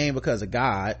right thing because of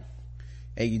God.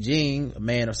 And Eugene, a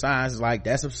man of science, is like,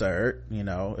 that's absurd,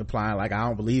 implying like, I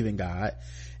don't believe in God.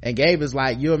 And Gabe is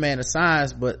like, you're a man of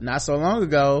science, but not so long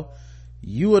ago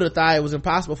you would have thought it was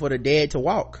impossible for the dead to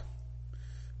walk.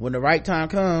 When the right time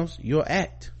comes, you'll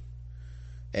act.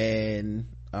 And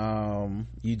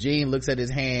Eugene looks at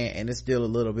his hand, and it's still a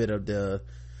little bit of the,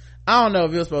 I don't know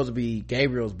if it was supposed to be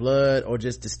Gabriel's blood or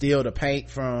just to steal the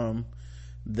paint from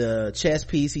the chess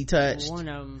piece he touched. One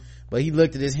of them. But he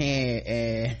looked at his hand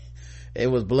and it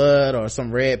was blood or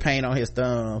some red paint on his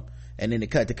thumb. And then they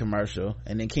cut the commercial,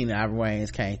 and then Keenan Ivory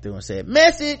Wayans came through and said,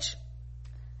 message.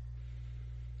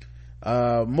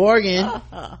 Morgan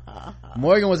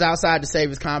was outside the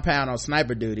Savior's compound on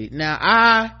sniper duty. Now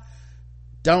I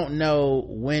don't know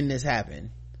when this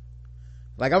happened.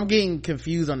 Like, I'm getting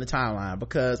confused on the timeline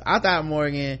because I thought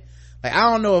Morgan, like,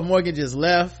 I don't know if Morgan just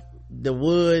left the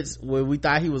woods where we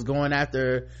thought he was going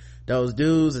after those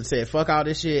dudes and said fuck all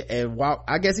this shit and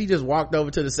I guess he just walked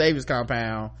over to the Savior's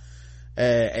compound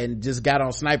and just got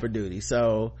on sniper duty.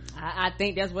 So I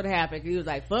think that's what happened. He was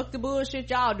like, fuck the bullshit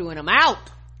y'all doing, I'm out.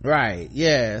 Right,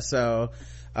 yeah. So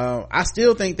I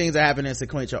still think things are happening in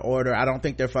sequential order. I don't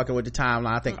think they're fucking with the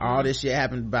timeline. I think all this shit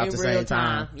happened about in the real same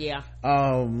time. Yeah.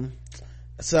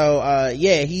 So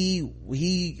yeah,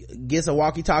 he gets a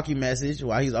walkie-talkie message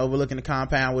while he's overlooking the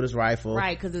compound with his rifle.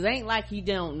 Right, because it ain't like he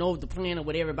don't know the plan of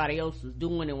what everybody else was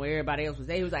doing and where everybody else was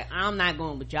there. He was like, I'm not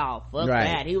going with y'all, fuck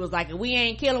that. He was like, if we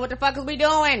ain't killing, what the fuck is we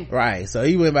doing? Right, so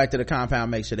he went back to the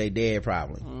compound, make sure they dead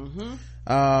probably.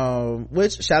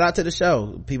 Which, shout out to the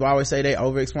show. People always say they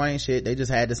over explain shit. They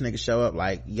just had this nigga show up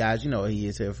like, you guys, you know what he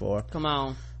is here for. Come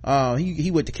on.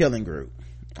 He with the killing group.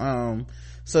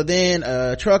 So then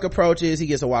a truck approaches. He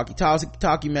gets a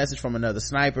walkie-talkie message from another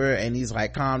sniper and he's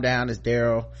like, calm down, it's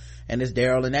Daryl. And it's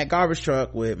Daryl in that garbage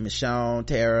truck with Michonne,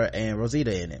 Tara, and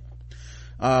Rosita in it.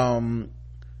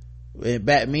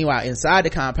 Meanwhile, inside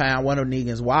the compound, one of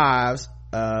Negan's wives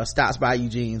stops by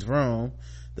Eugene's room.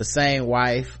 The same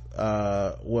wife,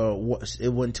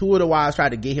 when two of the wives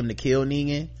tried to get him to kill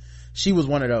Negan, she was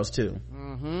one of those too.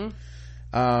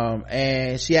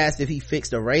 And she asked if he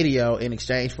fixed a radio in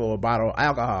exchange for a bottle of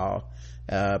alcohol.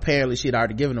 Apparently she'd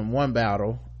already given him one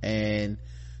bottle and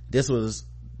this was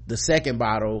the second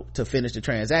bottle to finish the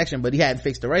transaction, but he hadn't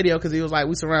fixed the radio because he was like,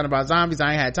 we surrounded by zombies,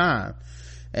 I ain't had time.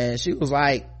 And she was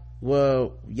like,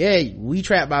 well, yeah, we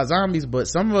trapped by zombies, but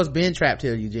some of us been trapped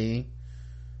here, Eugene.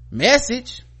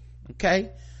 Message.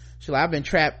 Okay. She's like, I've been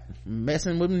trapped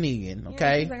messing with Negan. Okay.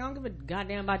 Yeah, she's like, I don't give a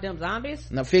goddamn about them zombies.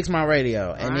 Now fix my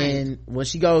radio. And then when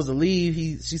she goes to leave,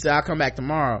 she said, I'll come back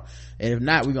tomorrow. And if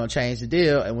not, we're going to change the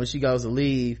deal. And when she goes to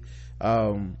leave,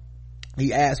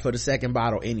 he asked for the second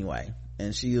bottle anyway.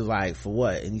 And she was like, for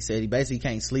what? And he said he basically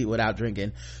can't sleep without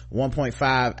drinking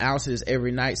 1.5 ounces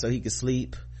every night so he could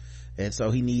sleep. And so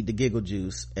he need the giggle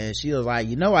juice. And she was like,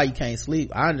 you know why you can't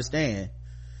sleep? I understand.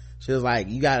 She was like,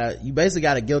 you basically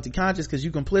got a guilty conscience because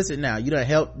you complicit now. You done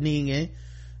helped Negan.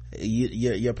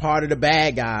 You're part of the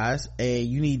bad guys and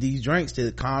you need these drinks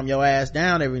to calm your ass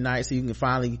down every night so you can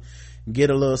finally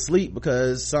get a little sleep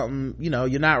because something,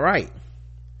 you're not right.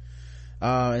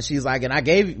 And she's like,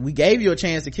 and we gave you a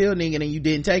chance to kill Negan and you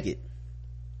didn't take it.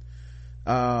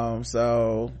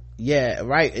 So yeah,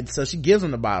 right. And so she gives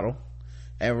him the bottle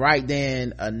and right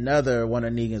then another one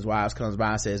of Negan's wives comes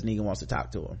by and says Negan wants to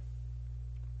talk to him.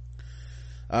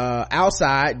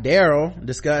 Outside, Daryl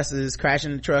discusses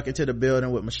crashing the truck into the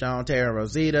building with Michonne, Tara, and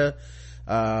Rosita,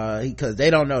 because they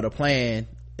don't know the plan,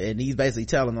 and he's basically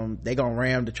telling them they gonna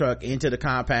ram the truck into the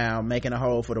compound, making a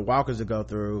hole for the walkers to go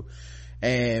through.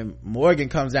 And Morgan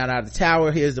comes down out of the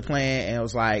tower, here's the plan, and it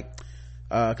was like,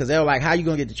 because they were like, how you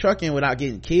gonna get the truck in without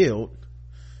getting killed?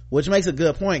 Which makes a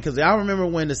good point, because y'all remember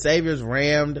when the Saviors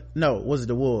was it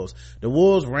the Wolves? The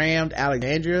Wolves rammed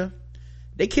Alexandria.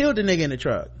 They killed the nigga in the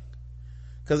truck.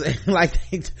 Cause like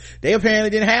they apparently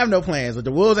didn't have no plans, but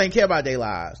the wolves ain't care about their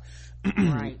lives.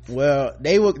 Right. Well,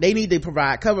 they need to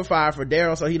provide cover fire for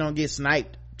Daryl so he don't get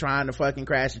sniped trying to fucking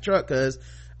crash the truck, cause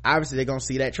obviously they're gonna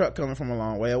see that truck coming from a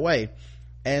long way away.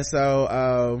 And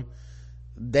so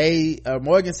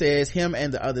Morgan says him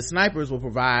and the other snipers will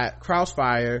provide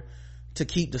crossfire to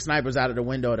keep the snipers out of the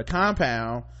window of the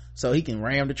compound so he can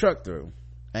ram the truck through.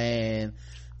 And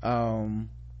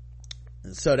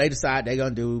so they decide they're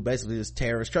gonna do basically this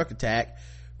terrorist truck attack.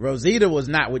 Rosita was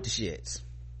not with the shits.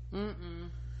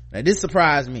 Now this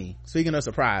surprised me. Speaking of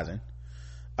surprising,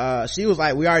 she was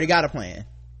like, we already got a plan.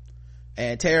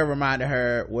 And Tara reminded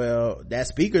her, well, that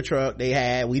speaker truck they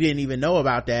had, we didn't even know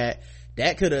about that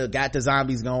could have got the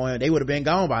zombies going. They would have been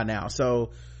gone by now.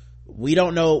 So we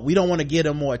don't know, we don't want to give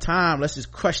them more time. Let's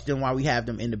just crush them while we have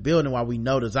them in the building, while we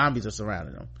know the zombies are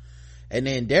surrounding them. And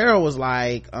then Daryl was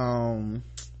like,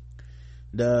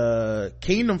 the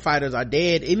kingdom fighters are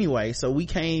dead anyway, so we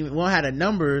won't have the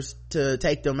numbers to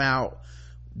take them out.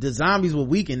 The zombies will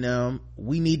weaken them.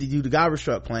 We need to do the garbage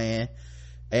truck plan.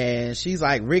 And she's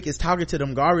like, Rick is talking to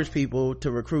them garbage people to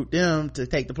recruit them to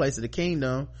take the place of the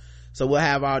kingdom, so we'll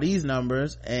have all these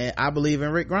numbers, and I believe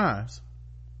in Rick Grimes.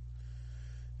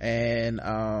 And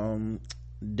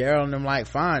Daryl and them like,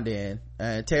 fine then.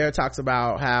 And Tara talks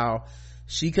about how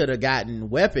she could have gotten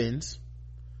weapons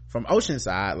from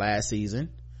Oceanside last season,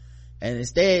 and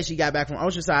instead she got back from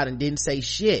Oceanside and didn't say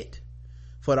shit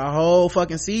for the whole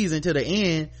fucking season to the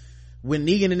end when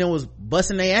Negan and them was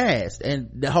busting their ass, and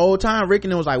the whole time Rick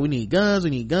and them was like, we need guns,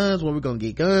 where we gonna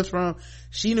get guns from?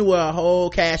 She knew where a whole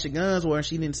cache of guns were, and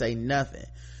she didn't say nothing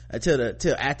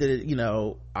till after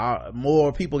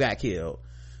more people got killed.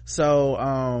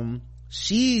 So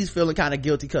she's feeling kind of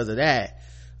guilty because of that,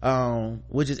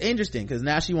 which is interesting because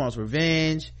now she wants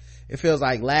revenge. It feels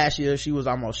like last year she was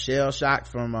almost shell shocked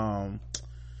from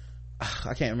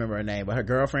I can't remember her name, but her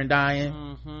girlfriend dying.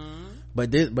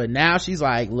 Mm-hmm. But now she's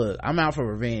like, look, I'm out for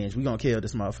revenge. We gonna kill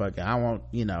this motherfucker. I want,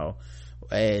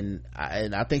 and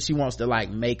I think she wants to like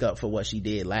make up for what she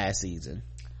did last season.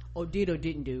 Or did or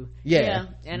didn't do. Yeah.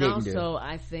 And also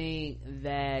I think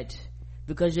that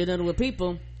because you're dealing with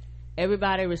people,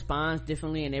 everybody responds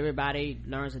differently and everybody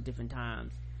learns at different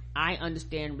times. I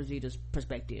understand Rosita's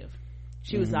perspective.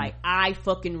 She was like, I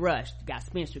fucking rushed, got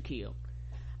Spencer killed.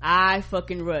 I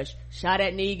fucking rushed, shot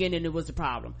at Negan and it was a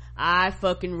problem. I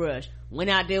fucking rushed, went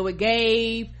out there with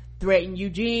Gabe, threatened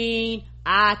Eugene.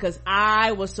 Cause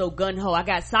I was so gun-ho. I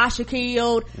got Sasha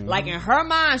killed. Like in her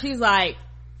mind, she's like,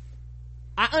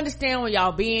 I understand where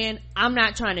y'all been. I'm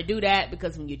not trying to do that,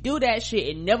 because when you do that shit,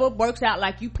 it never works out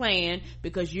like you planned,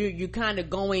 because you're kind of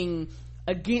going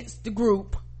against the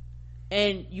group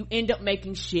and you end up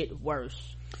making shit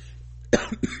worse.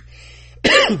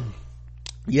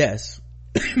 Yes.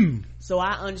 So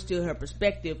I understood her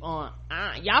perspective on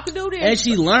y'all can do this, and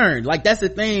she learned. Like, that's the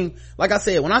thing. Like I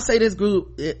said, when I say this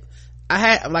group, it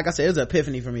was an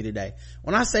epiphany for me today.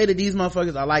 When I say that these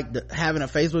motherfuckers are like having a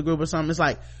Facebook group or something, it's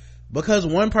like, because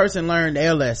one person learned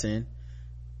their lesson,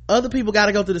 other people got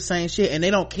to go through the same shit, and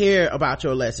they don't care about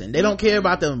your lesson. They don't care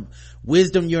about the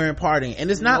wisdom you're imparting.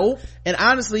 And it's not, and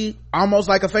honestly, almost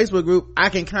like a Facebook group, I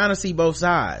can kind of see both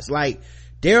sides. Like,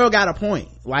 Daryl got a point.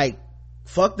 Like,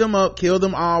 fuck them up, kill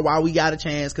them all while we got a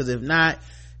chance, because if not,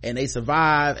 and they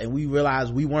survive and we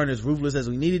realize we weren't as ruthless as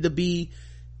we needed to be,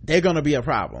 they're gonna be a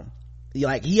problem.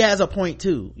 Like, he has a point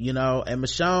too, and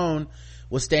Michonne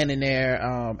was standing there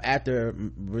after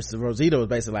Rosita was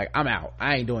basically like, I'm out,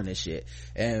 I ain't doing this shit.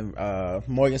 And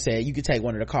Morgan said, you could take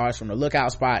one of the cars from the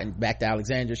lookout spot and back to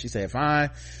Alexandria. She said fine.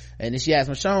 And then she asked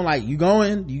Michonne, like, you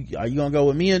going? Are you gonna go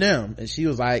with me and them? And she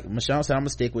was like, Michonne said, I'm gonna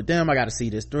stick with them. I gotta see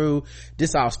this through.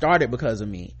 This all started because of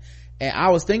me. And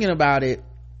I was thinking about it,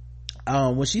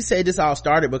 when she said this all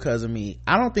started because of me,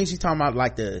 I don't think she's talking about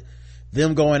like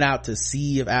them going out to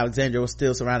see if Alexandria was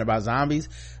still surrounded by zombies.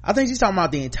 I think she's talking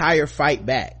about the entire fight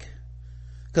back.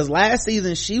 Cause last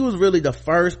season, she was really the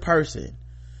first person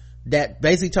that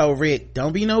basically told Rick,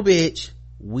 don't be no bitch.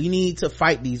 We need to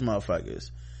fight these motherfuckers.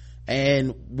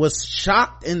 And was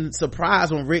shocked and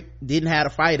surprised when Rick didn't have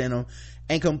a fight in him,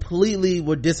 and completely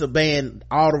would disobeying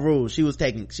all the rules.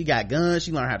 She got guns,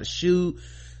 she learned how to shoot.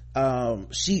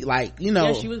 She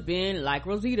she was being like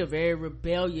Rosita, very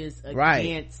rebellious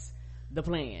against the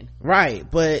plan. Right.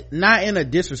 But not in a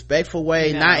disrespectful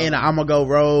way, not in a I'm gonna go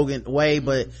rogue way,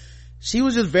 but she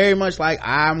was just very much like,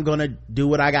 I'm gonna do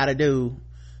what I gotta do.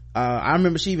 I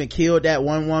remember she even killed that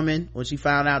one woman when she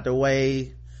found out the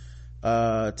way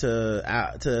to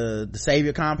the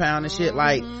Savior compound and shit.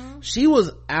 Like, she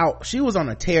was on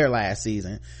a tear last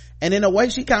season, and in a way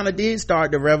she kind of did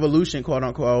start the revolution, quote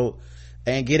unquote,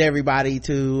 and get everybody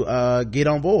to get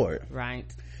on board.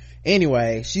 Right.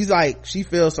 Anyway, she's like, she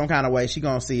feels some kind of way, she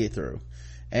gonna see it through.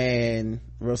 And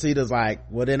Rosita's like,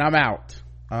 well then I'm out,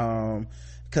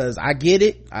 cause I get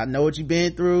it, I know what you've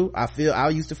been through, I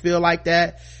used to feel like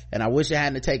that, and I wish I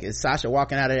hadn't taken Sasha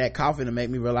walking out of that coffin to make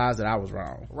me realize that I was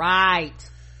wrong. Right.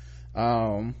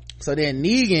 So then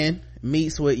Negan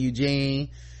meets with Eugene,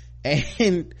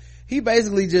 and he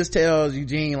basically just tells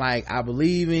Eugene, like, I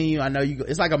believe in you, I know you,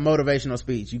 it's like a motivational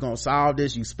speech, you gonna solve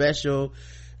this, you special,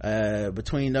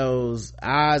 between those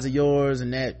eyes of yours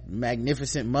and that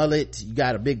magnificent mullet, you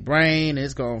got a big brain, and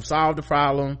it's gonna solve the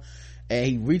problem. And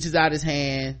he reaches out his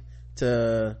hand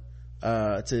to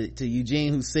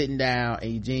Eugene, who's sitting down,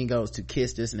 and Eugene goes to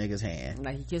kiss this nigga's hand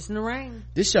like he kissing the ring.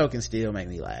 This show can still make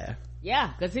me laugh.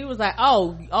 Yeah, because he was like, I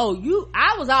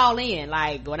was all in.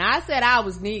 Like, when I said I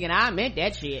was Negan, I meant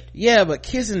that shit. Yeah, but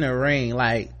kissing the ring,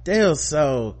 like, they were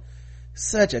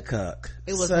such a cuck.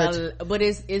 It was but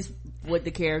it's what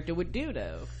the character would do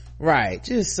though. Right,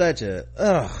 just such a,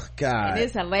 oh god. And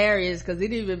it's hilarious because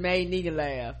it even made Negan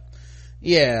laugh.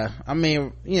 Yeah, I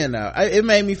mean, it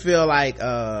made me feel like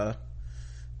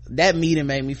that meeting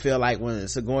made me feel like when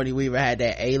Sigourney Weaver had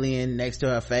that alien next to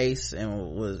her face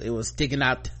and it was sticking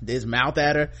out his mouth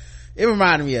at her. It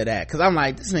reminded me of that, because I'm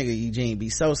like, this nigga Eugene be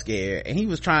so scared, and he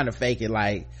was trying to fake it,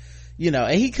 like,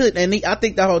 and he couldn't, and I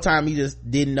think the whole time he just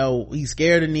didn't know, he's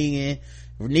scared of Negan.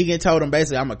 Negan told him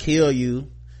basically, I'm gonna kill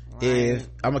you, if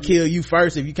I'm gonna kill you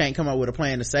first if you can't come up with a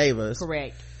plan to save us.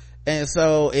 Correct. And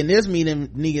so in this meeting,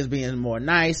 Negan's being more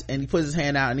nice, and he puts his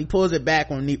hand out and he pulls it back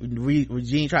when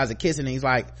Gene tries to kiss it, and he's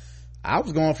like, I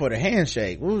was going for the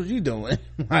handshake. What was you doing?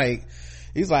 Like,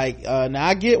 he's like, now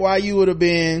I get why you would have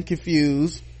been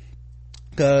confused,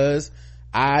 cause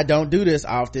I don't do this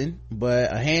often,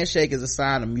 but a handshake is a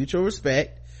sign of mutual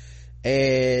respect,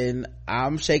 and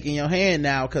I'm shaking your hand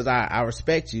now cause I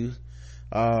respect you.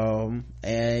 And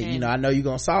you know, I know you're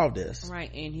gonna solve this. Right,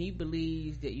 and he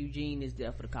believes that Eugene is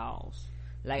there for the cause.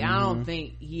 Like, I don't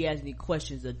think he has any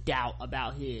questions or doubt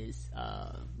about his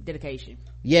dedication.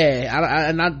 Yeah,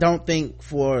 and I don't think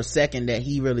for a second that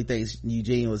he really thinks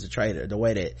Eugene was a traitor, the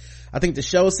way that I think the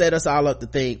show set us all up to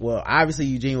think, well, obviously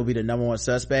Eugene will be the number one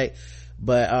suspect,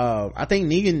 but I think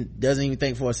Negan doesn't even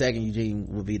think for a second Eugene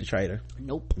will be the traitor.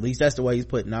 Nope. At least that's the way he's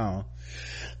putting on.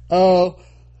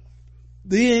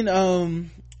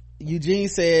 Then Eugene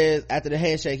says after the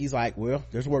handshake, he's like, well,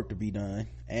 there's work to be done,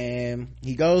 and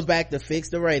he goes back to fix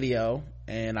the radio.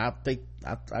 And I think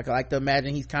I like to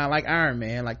imagine he's kind of like Iron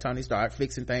Man, like Tony Stark,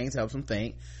 fixing things helps him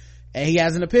think. And he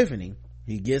has an epiphany.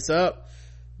 He gets up,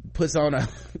 puts on a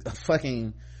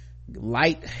fucking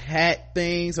light hat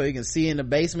thing so he can see in the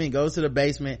basement, goes to the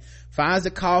basement, finds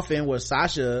the coffin where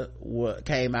Sasha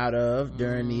came out of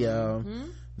during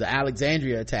the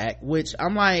Alexandria attack, which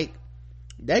I'm like,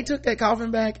 they took that coffin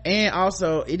back, and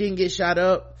also it didn't get shot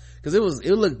up because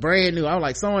it looked brand new. I was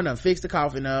like, someone done fixed the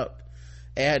coffin up,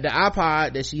 and the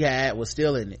iPod that she had was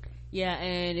still in it. Yeah,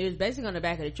 and it was basically on the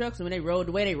back of the truck, so when they rolled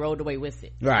away with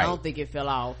it. Right. I don't think it fell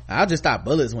off. I just thought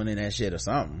bullets went in that shit or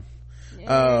something.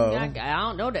 Yeah, I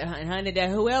don't know that, honey, that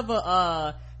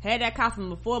whoever had that coffin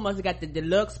before must have got the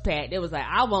deluxe pack. It was like,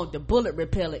 I want the bullet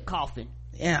repellent coffin.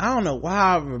 Yeah, I don't know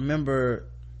why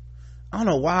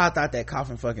I thought that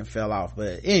coffin fucking fell off,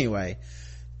 but anyway,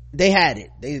 they had it.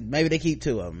 Maybe they keep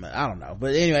two of them. I don't know,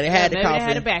 but anyway, they had the coffin. Maybe they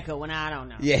had a backup one. I don't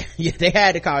know. Yeah, they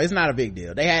had the coffin. It's not a big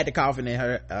deal. They had the coffin, and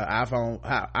her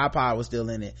iPod was still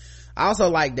in it. I also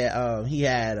like that he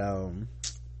had a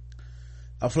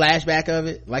flashback of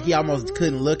it, like he almost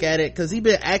couldn't look at it because he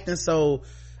been acting so,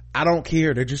 I don't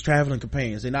care, they're just traveling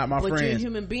companions, they're not my friends. But you're a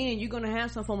human being, you're gonna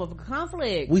have some form of a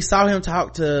conflict. We saw him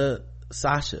talk to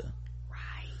Sasha.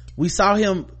 We saw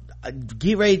him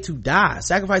get ready to die,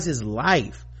 sacrifice his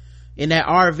life in that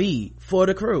RV for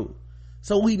the crew.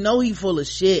 So we know he's full of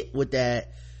shit with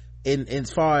that. In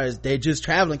as far as they're just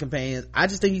traveling companions, I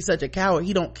just think he's such a coward.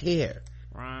 He don't care.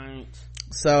 Right.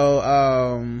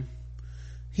 So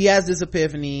he has this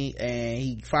epiphany, and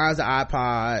he finds the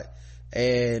iPod,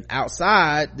 and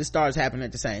outside this starts happening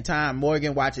at the same time.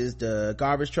 Morgan watches the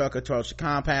garbage truck approach the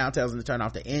compound, tells him to turn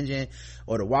off the engine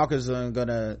or the walkers are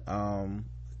gonna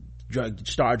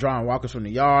start drawing walkers from the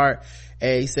yard.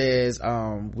 And he says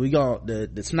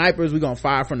the snipers, we're gonna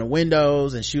fire from the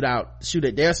windows and shoot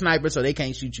at their snipers so they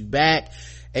can't shoot you back.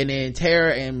 And then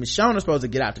Tara and Michonne are supposed to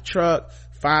get out the truck,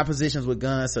 find positions with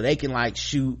guns so they can like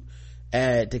shoot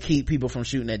to keep people from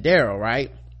shooting at Daryl,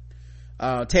 right?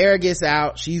 Tara gets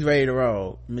out, she's ready to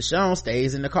roll. Michonne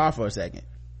stays in the car for a second,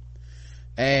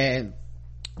 and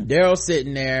Daryl's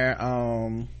sitting there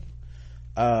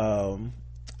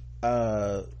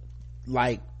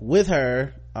like with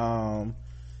her, and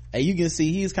you can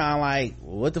see he's kind of like,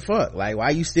 what the fuck, like, why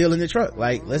are you still in the truck,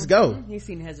 like, let's go. He's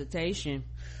seen hesitation,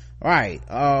 right?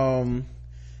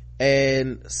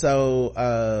 And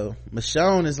so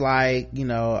Michonne is like,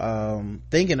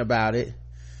 thinking about it,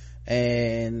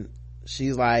 and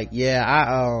she's like, yeah,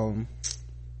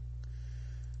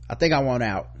 I think I want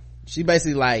out. She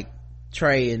basically like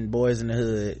Trey and Boys in the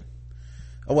Hood.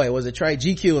 Oh wait, was it Trey?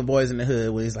 GQ and Boys in the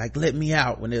Hood, where he's like, let me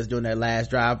out, when they was doing that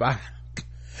last drive-by.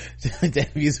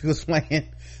 That music was playing,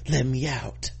 let me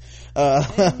out.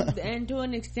 And to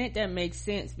an extent that makes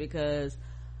sense, because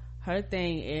her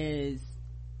thing is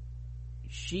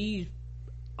she's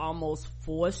almost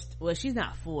forced, well, she's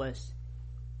not forced,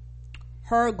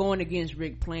 her going against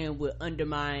Rick plan would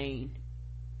undermine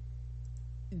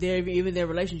their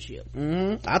relationship.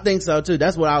 I think so too.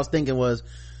 That's what I was thinking, was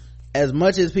as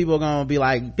much as people are gonna be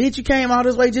like, bitch, you came all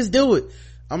this way, just do it.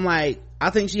 I'm like, I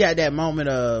think she had that moment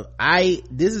of,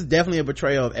 this is definitely a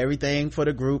betrayal of everything for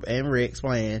the group and Rick's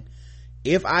plan.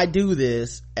 If I do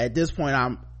this, at this point,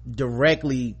 I'm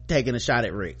directly taking a shot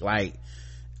at Rick. Like,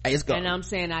 it's going. And I'm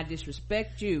saying, I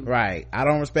disrespect you. Right. I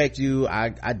don't respect you.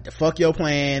 I fuck your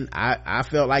plan. I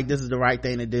felt like this is the right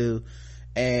thing to do.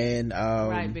 And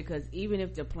right, because even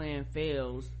if the plan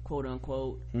fails, quote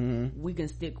unquote, we can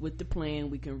stick with the plan,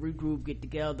 we can regroup, get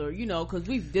together, because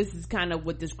this is kind of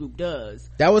what this group does.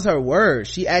 That was her word.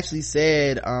 She actually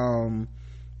said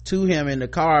to him in the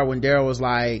car when Daryl was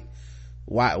like,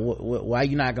 why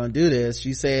you not gonna do this?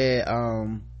 She said,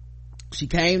 she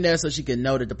came there so she could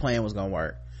know that the plan was gonna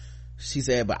work. She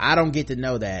said, but I don't get to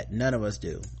know that. None of us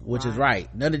do, which is right.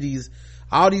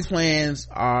 All these plans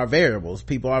are variables.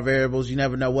 People are variables. You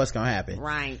never know what's gonna happen.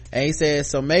 Right. And she said,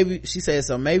 so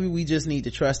maybe we just need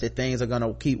to trust that things are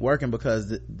gonna keep working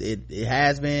because it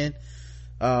has been.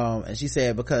 And she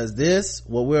said, because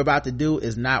what we're about to do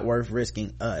is not worth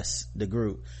risking us, the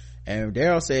group. And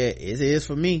Daryl said, it is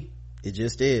for me. It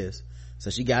just is. So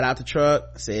she got out the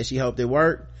truck, said she hoped it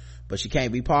worked, but she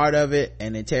can't be part of it.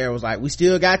 And then Tara was like, we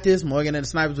still got this, Morgan and the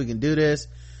snipers, we can do this.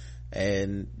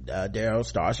 And Daryl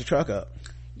starts the truck up.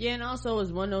 Yeah, and also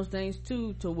it's one of those things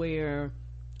too, to where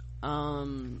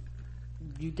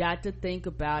you got to think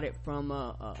about it from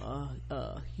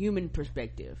a human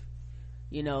perspective.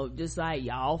 You know, just like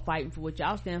y'all fighting for what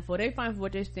y'all stand for, they fighting for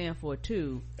what they stand for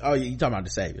too. Oh, you talking about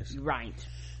the saviors, right?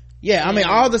 Yeah, I mean,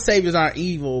 all the saviors aren't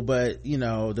evil, but you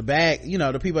know,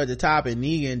 the people at the top and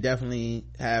Negan definitely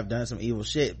have done some evil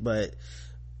shit, but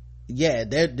yeah,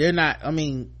 they're not. I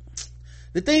mean,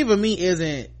 the thing for me it's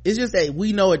just that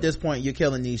we know at this point you're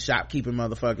killing these shopkeeping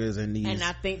motherfuckers and these, and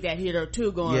I think that hit her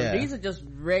too, going, these are just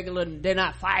regular, they're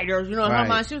not fighters, you know. In her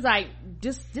mind she was like,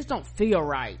 just don't feel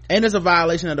right, and it's a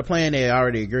violation of the plan they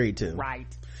already agreed to, right?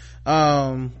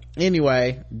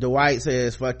 Anyway, Dwight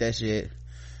says fuck that shit.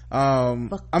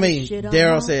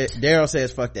 Daryl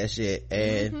says fuck that shit,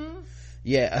 and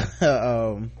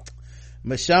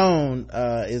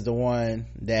Michonne is the one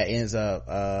that ends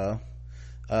up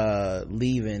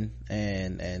leaving,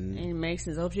 and makes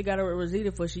sense. I hope she got her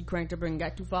Rosita before she cranked up and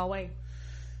got too far away,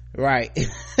 right?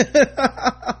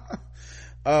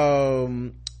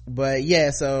 But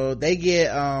yeah, so they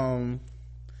get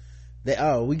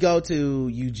we go to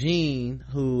Eugene,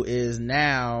 who is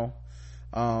now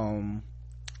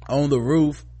on the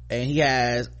roof, and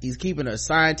he's keeping a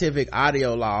scientific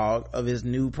audio log of his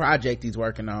new project he's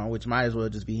working on, which might as well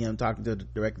just be him talking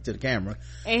directly to the camera.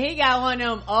 And he got one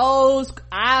of them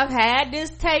I've had this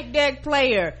tape deck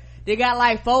player, they got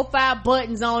like 4-5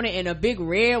 buttons on it and a big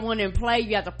red one in play.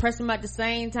 You have to press them at the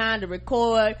same time to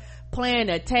record, playing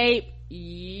the tape.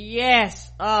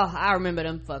 Yes. Oh, I remember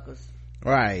them fuckers.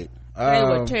 Right. They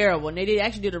were terrible, and they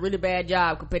actually did a really bad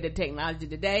job compared to technology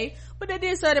today, but they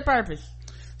did serve their purpose.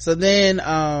 So then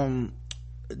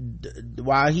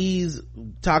while he's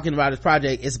talking about his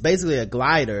project, it's basically a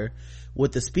glider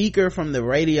with the speaker from the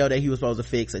radio that he was supposed to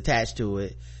fix attached to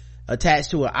an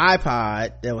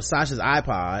iPod that was Sasha's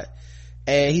iPod,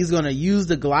 and he's gonna use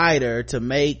the glider to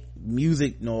make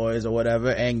music noise or whatever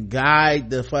and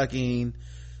guide the fucking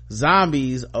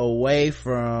zombies away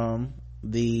from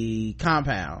the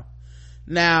compound.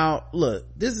 Now look,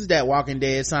 this is that Walking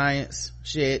Dead science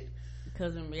shit,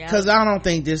 because I don't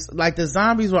think this, like, the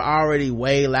zombies were already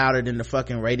way louder than the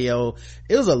fucking radio.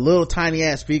 It was a little tiny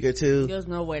ass speaker too. There's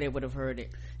no way they would have heard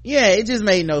it. Yeah, it just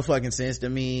made no fucking sense to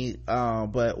me.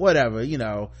 But whatever, you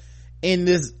know, in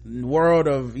this world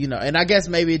of, you know, and I guess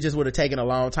maybe it just would have taken a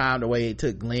long time the way it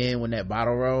took Glenn when that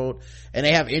bottle rolled, and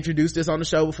they have introduced this on the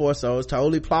show before, so it's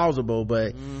totally plausible,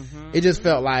 but it just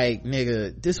felt like,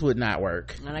 nigga, this would not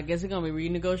work. And I guess they're gonna be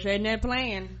renegotiating that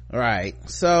plan, right?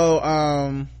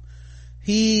 So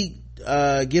he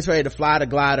gets ready to fly the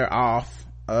glider off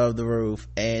of the roof,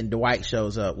 and Dwight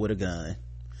shows up with a gun,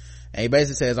 and he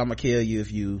basically says, I'm gonna kill you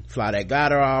if you fly that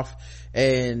glider off.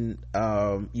 And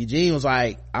Eugene was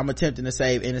like, I'm attempting to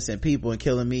save innocent people, and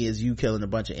killing me is you killing a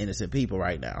bunch of innocent people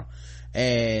right now.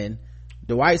 And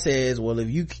Dwight says, well, if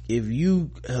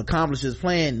you accomplish his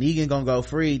plan, Negan gonna go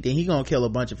free, then he gonna kill a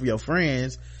bunch of your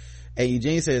friends. And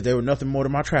Eugene says, they were nothing more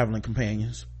than my traveling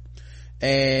companions.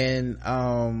 And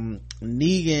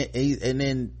Eugene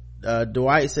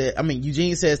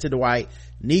says to Dwight,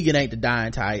 Negan ain't the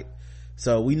dying type,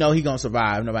 so we know he gonna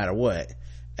survive no matter what,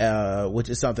 which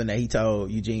is something that he told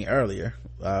Eugene earlier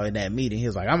in that meeting. He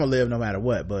was like, I'm gonna live no matter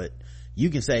what, but you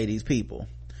can save these people.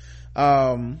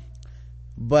 But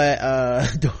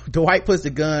Dwight puts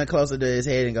the gun closer to his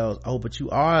head and goes, oh, but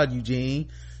you are, Eugene,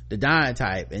 the dying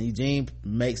type. And Eugene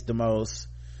makes the most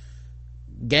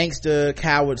gangster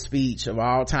coward speech of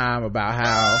all time about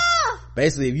how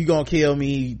basically, if you gonna kill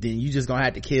me, then you just gonna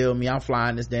have to kill me. I'm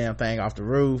flying this damn thing off the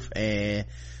roof. And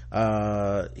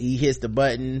he hits the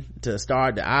button to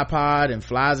start the iPod and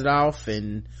flies it off,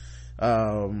 and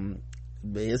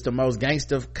it's the most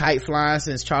gangster kite flying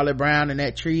since Charlie Brown and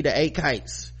that tree that ate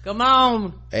kites. Come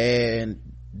on. And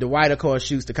Dwight, of course,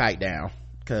 shoots the kite down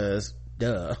because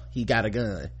he got a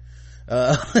gun.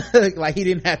 Like, he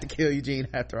didn't have to kill Eugene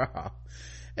after all.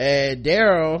 And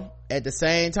Daryl at the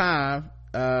same time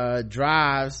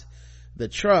drives the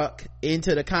truck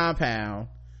into the compound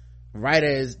right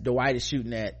as Dwight is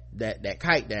shooting that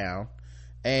kite down,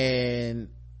 and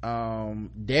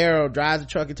Daryl drives the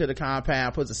truck into the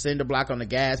compound, puts a cinder block on the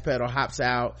gas pedal, hops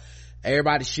out.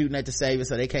 Everybody's shooting at the savior,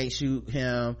 so they can't shoot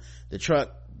him. The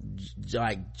truck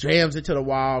like jams into the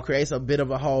wall, creates a bit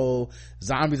of a hole.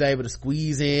 Zombies are able to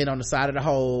squeeze in on the side of the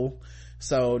hole.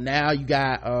 So now you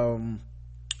got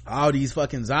all these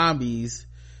fucking zombies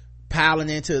piling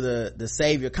into the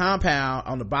savior compound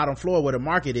on the bottom floor where the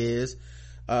market is.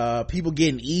 People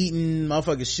getting eaten,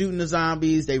 motherfuckers shooting the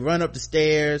zombies. They run up the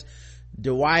stairs.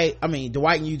 Dwight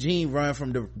and Eugene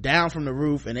run down from the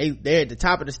roof, and they're at the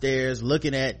top of the stairs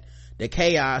looking at the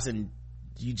chaos, and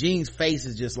Eugene's face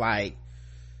is just like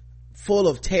full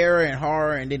of terror and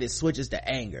horror, and then it switches to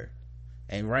anger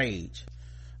and rage.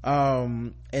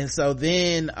 And so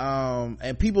then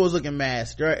and people was looking mad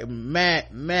scared.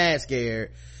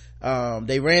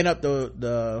 They ran up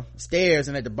the stairs,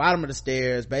 and at the bottom of the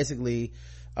stairs basically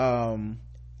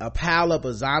a pile up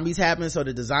of zombies happened, so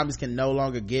that the zombies can no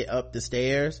longer get up the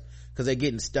stairs because they're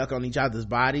getting stuck on each other's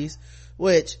bodies,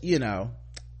 which, you know,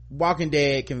 Walking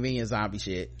Dead convenient zombie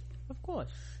shit. Of course.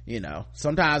 You know,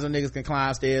 sometimes when niggas can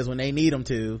climb stairs when they need them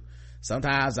to,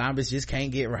 sometimes zombies just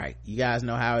can't get right. You guys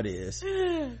know how it is.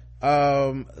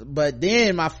 But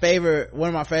then one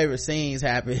of my favorite scenes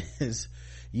happens.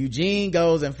 Eugene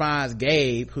goes and finds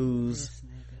Gabe, who's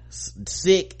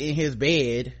sick in his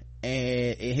bed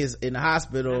and in the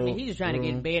hospital. I mean, he's just trying to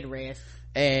get bed rest.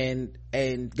 And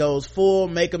goes full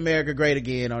Make America Great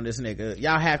Again on this nigga.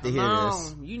 Y'all have to hear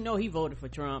this. You know he voted for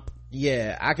Trump.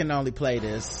 Yeah, I can only play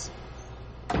this.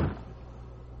 The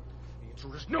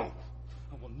answer is no.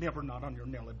 I will never, not on your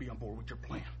Nelly, be on board with your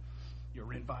plan.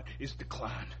 Your invite is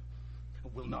declined. I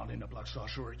will not end up like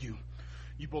Sasha or you.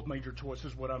 You both made your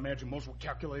choices, what I imagine most would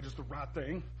calculate as the right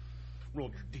thing.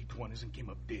 Rolled your D20s and came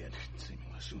up dead,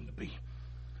 seemingly soon to be.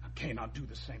 I cannot do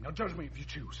the same. Now judge me if you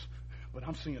choose. But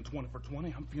I'm seeing 20 for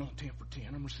 20. I'm feeling 10 for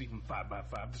 10. I'm receiving 5 by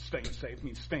 5. Staying safe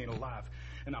means staying alive.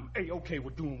 And I'm A-okay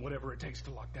with doing whatever it takes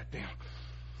to lock that down.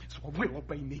 So I will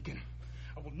obey Negan.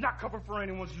 I will not cover for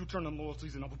anyone's U-turn and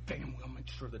loyalties, and I will damn well make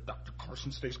sure that Dr.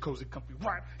 Carson stays cozy company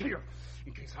right here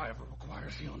in case I ever require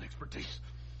healing expertise.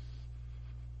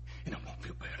 And I won't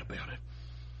feel bad about it.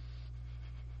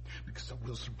 Because I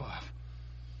will survive.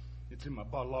 It's in my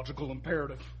biological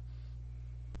imperative.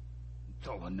 It's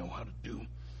all I know how to do.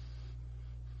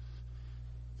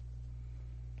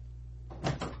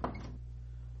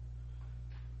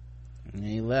 And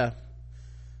he left,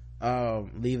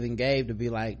 leaving Gabe to be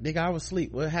like, nigga, I was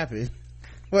asleep. What happened?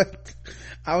 What?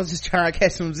 I was just trying to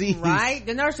catch some Z's. Right?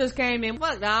 The nurses came in.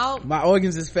 Fuck, dog. My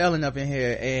organs is failing up in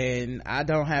here, and I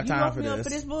don't have time for this. You woke me up for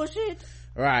this bullshit?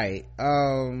 Right.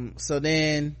 So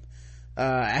then,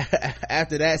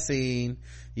 after that scene,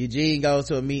 Eugene goes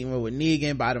to a meeting with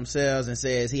Negan by themselves and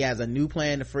says he has a new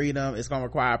plan to free them. It's going to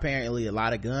require apparently a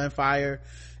lot of gunfire.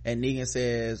 And Negan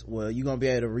says, well, you gonna be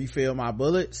able to refill my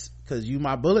bullets? Cause you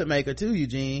my bullet maker too,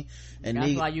 Eugene. And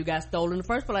that's why you got stolen in the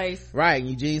first place. Right. And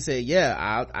Eugene said,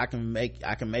 yeah, I can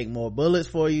make more bullets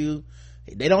for you.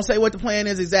 They don't say what the plan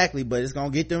is exactly, but it's gonna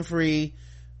get them free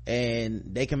and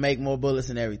they can make more bullets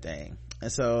and everything.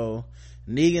 And so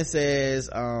Negan says,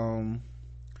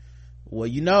 well,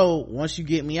 you know, once you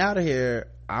get me out of here,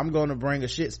 I'm gonna bring a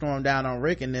shitstorm down on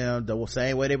Rick and them the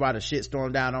same way they brought a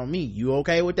shitstorm down on me. You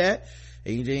okay with that?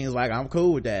 And Eugene's like, I'm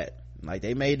cool with that. Like,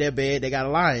 they made their bed, they got a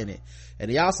lie in it. And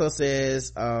he also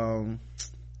says that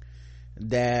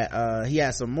he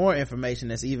has some more information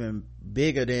that's even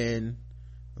bigger than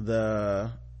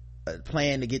the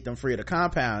plan to get them free of the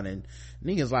compound. And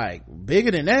Negan's like, bigger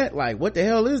than that? Like, what the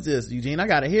hell is this, Eugene? I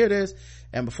gotta hear this.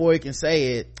 And before he can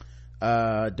say it,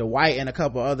 Dwight and a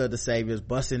couple other of the saviors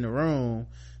bust in the room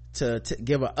to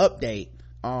give an update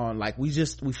on, like, we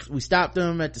stopped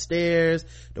them at the stairs.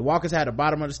 The walkers had the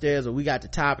bottom of the stairs, but we got the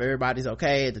top. Everybody's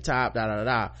okay at the top,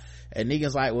 and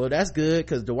Negan's like, well, that's good,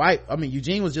 because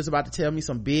Eugene was just about to tell me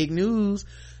some big news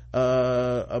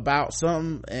about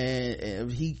something,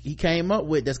 and he came up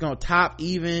with that's gonna top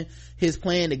even his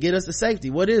plan to get us to safety.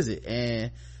 What is it?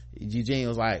 And Eugene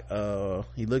was like,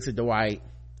 he looks at Dwight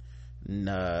and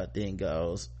then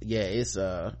goes, yeah, it's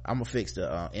I'm gonna fix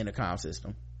the intercom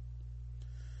system.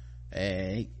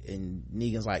 And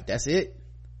Negan's like, that's it?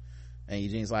 And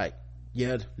Eugene's like,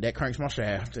 yeah, that cranks my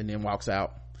shaft, and then walks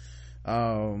out.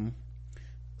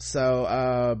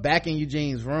 So back in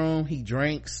Eugene's room, he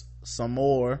drinks some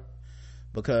more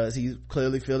because he's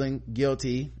clearly feeling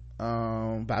guilty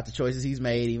about the choices he's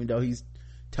made, even though he's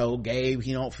told Gabe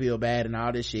he don't feel bad and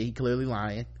all this shit. He clearly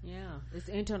lying. Yeah, it's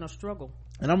an internal struggle.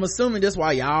 And I'm assuming this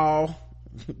why y'all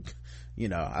you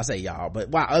know, I say y'all, but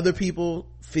why other people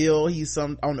feel he's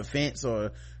on the fence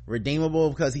or redeemable,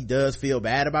 because he does feel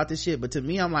bad about this shit. But to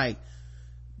me, I'm like,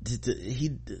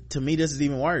 to me this is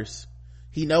even worse.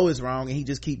 He know it's wrong and he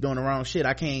just keep doing the wrong shit.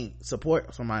 I can't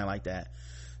support somebody like that.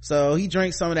 So he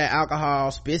drinks some of that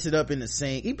alcohol, spits it up in the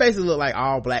sink. He basically looked like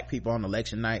all black people on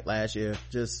election night last year,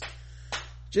 just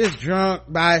drunk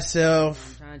by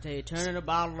himself. I'm trying to tell you, turning the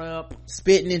bottle up,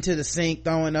 spitting into the sink,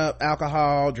 throwing up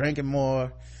alcohol, drinking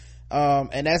more.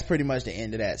 And that's pretty much the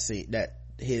end of that scene, that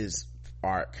his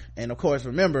arc. And of course,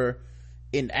 remember,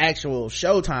 in actual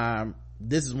showtime,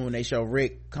 this is when they show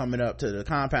Rick coming up to the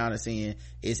compound and seeing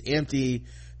it's empty.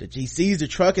 He sees the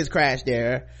truck has crashed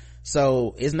there.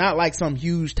 So it's not like some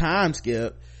huge time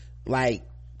skip. Like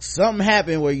something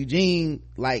happened where Eugene,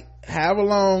 like however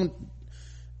long,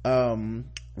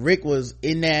 Rick was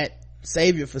in that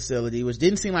savior facility, which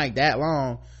didn't seem like that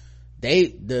long.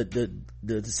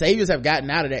 The saviors have gotten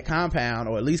out of that compound,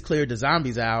 or at least cleared the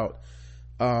zombies out,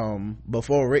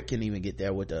 before Rick can even get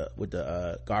there with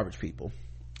the garbage people.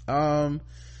 All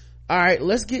right,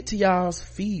 let's get to y'all's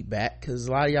feedback, because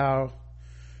a lot of y'all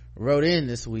wrote in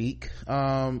this week.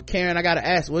 Karen, I gotta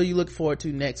ask, what are you looking forward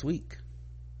to next week?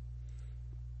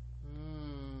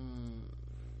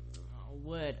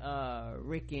 What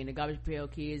Rick and the garbage pail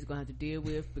kids gonna have to deal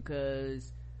with,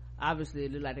 because obviously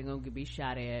it looks like they're gonna be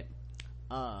shot at.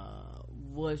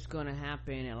 What's gonna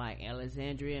happen at like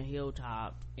Alexandria and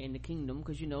Hilltop in the kingdom,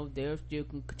 because they're still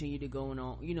continue to going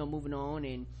on, moving on,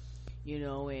 and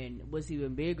and what's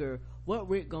even bigger, what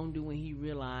Rick gonna do when he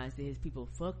realized that his people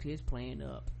fucked his plan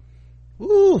up?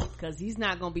 Ooh, because he's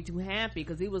not gonna be too happy,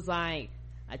 because he was like,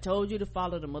 I told you to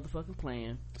follow the motherfucking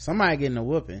plan. Somebody getting a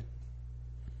whooping.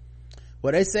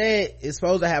 Well, they said it's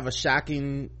supposed to have a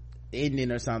shocking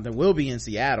ending or something. We'll be in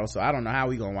Seattle, so I don't know how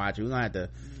we gonna watch it. We're gonna have to,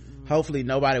 hopefully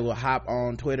nobody will hop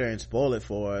on Twitter and spoil it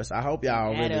for us. I hope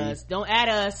y'all don't add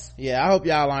us. Yeah, I hope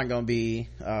y'all aren't gonna be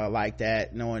like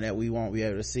that, knowing that we won't be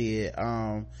able to see it.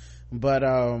 Yeah,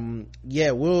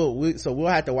 we'll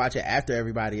have to watch it after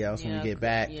everybody else when we get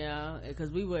back. Yeah, because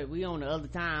we on the other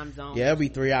time zone. Yeah, it'll be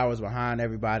 3 hours behind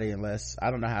everybody, unless, I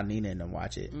don't know how Nina and them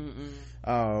watch it.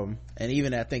 And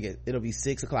even I think it'll be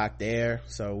 6 o'clock there,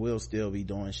 so we'll still be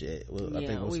doing shit. I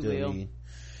think we'll still be.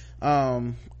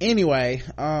 Anyway,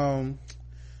 I'm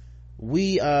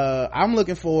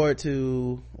looking forward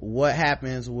to what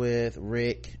happens with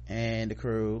Rick and the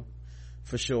crew,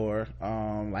 for sure.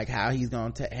 Like how he's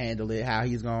gonna handle it, how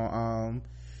he's gonna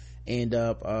end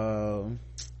up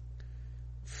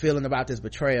feeling about this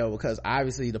betrayal, because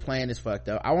obviously the plan is fucked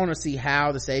up. I want to see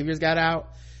how the saviors got out,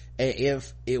 and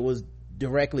if it was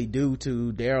directly due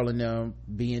to Daryl and them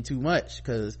being too much,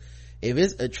 because if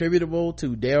it's attributable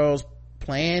to Daryl's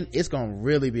plan, it's gonna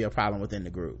really be a problem within the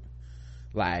group.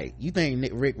 Like, you think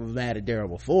Rick was mad at Daryl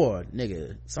before,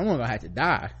 nigga, someone gonna have to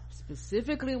die.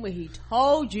 Specifically when he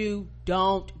told you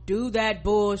don't do that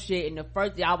bullshit, and the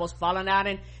first day I was falling out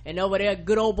and over there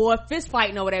good old boy fist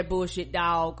fighting over that bullshit,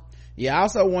 dog. Yeah, I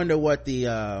also wonder what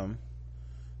the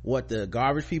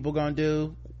garbage people gonna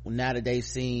do now that they've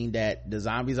seen that the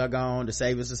zombies are gone, the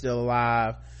saviors are still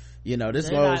alive. They liable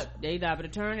to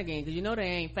turn again, because they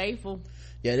ain't faithful.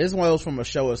 Yeah, this one was from a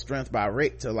show of strength by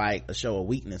Rick to like a show of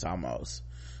weakness almost.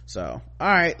 So, all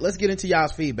right, let's get into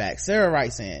y'all's feedback. Sarah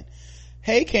writes in,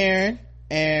 hey Karen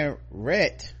and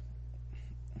Rhett.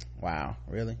 Wow,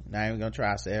 really? Not even gonna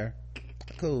try, Sarah?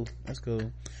 Cool, that's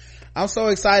cool. I'm so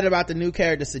excited about the new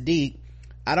character Sadiq.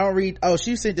 I don't read,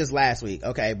 she sent this last week,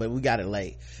 okay, but we got it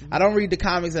late. I don't read the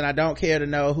comics, and I don't care to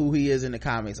know who he is in the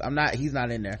comics. He's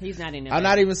not in there. I'm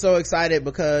not even so excited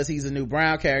because he's a new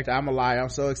brown character. I'm a liar. I'm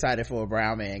so excited for a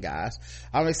brown man, guys.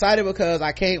 I'm excited because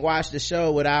I can't watch the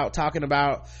show without talking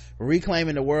about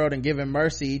reclaiming the world and giving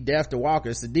mercy, death to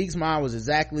walkers. Sadiq's mom was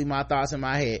exactly my thoughts in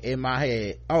my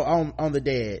head. On the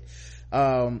dead.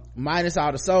 Minus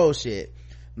all the soul shit.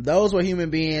 Those were human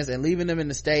beings, and leaving them in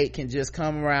the state can just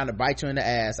come around to bite you in the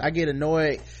ass. I get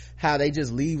annoyed how they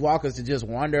just leave walkers to just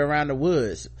wander around the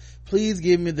woods. Please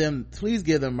give them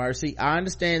mercy. I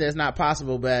understand that's not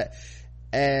possible, but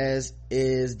as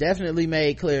is definitely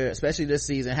made clear, especially this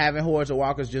season, having hordes of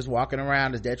walkers just walking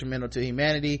around is detrimental to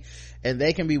humanity, and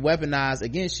they can be weaponized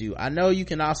against you. I know you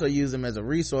can also use them as a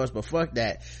resource, but fuck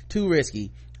that. Too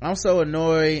risky. I'm so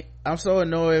annoyed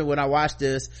when I watch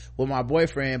this with my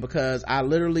boyfriend, because I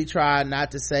literally try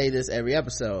not to say this every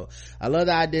episode. I love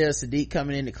the idea of Sadiq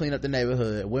coming in to clean up the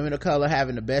neighborhood, women of color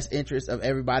having the best interest of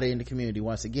everybody in the community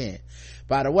once again.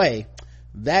 By the way,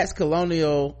 that's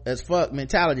colonial as fuck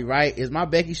mentality, right? Is my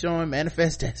Becky showing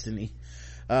Manifest Destiny?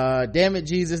 Damn it,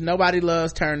 Jesus, nobody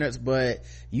loves turnips, but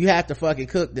you have to fucking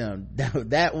cook them.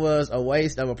 That was a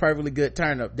waste of a perfectly good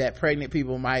turnip that pregnant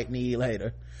people might need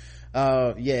later.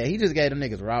 Yeah, he just gave them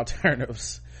niggas raw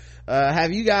turnips.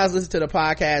 Have you guys listened to the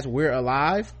podcast We're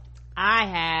Alive? I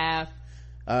have.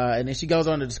 And then she goes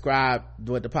on to describe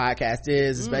what the podcast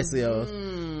is. It's basically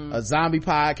a zombie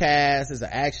podcast. It's an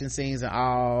action scenes and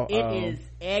all. It is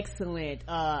excellent.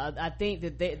 I think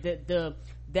that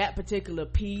that particular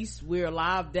piece, We're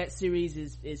Alive, that series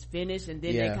is finished, and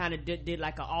then they kind of did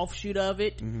like an offshoot of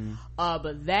it.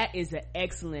 But that is an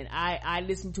excellent. I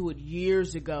listened to it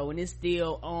years ago, and it's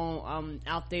still on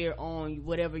out there on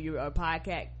whatever your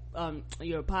podcast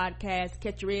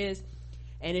catcher is.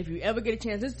 And if you ever get a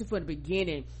chance, listen to it from the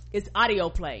beginning. It's audio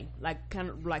play, kind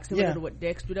of similar to what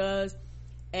Dexter does.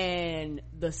 And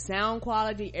the sound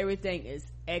quality, everything is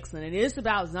excellent. And it's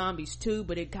about zombies too,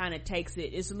 but it kind of takes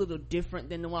it's a little different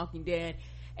than The Walking Dead.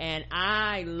 And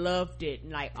I loved it.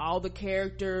 Like, all the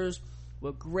characters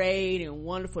were great and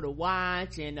wonderful to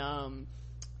watch. And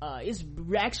it's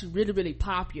actually really, really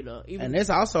popular. And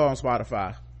it's also on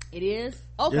Spotify. It is?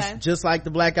 Okay. Just like the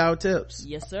Blackout Tips.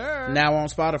 Yes, sir. Now on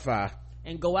Spotify.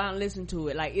 And go out and listen to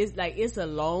it. It's a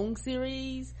long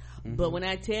series, but when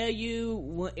I tell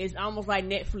you, it's almost like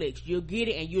Netflix. You'll get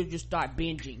it and you'll just start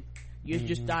binging. You'll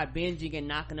just start binging and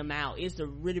knocking them out. It's a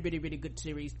really, really, really good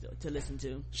series to listen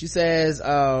to. She says,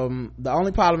 the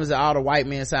only problem is that all the white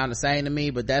men sound the same to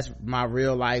me, but that's my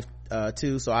real life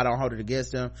too, so I don't hold it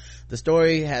against them. The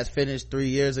story has finished 3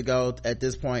 years ago. At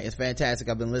this point, it's fantastic.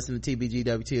 I've been listening to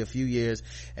TBGWT a few years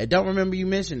and don't remember you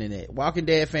mentioning it. Walking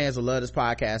Dead fans will love this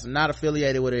podcast. I'm not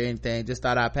affiliated with it or anything, just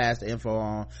thought I'd pass the info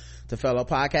on to fellow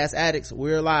podcast addicts.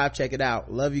 We're alive. Check it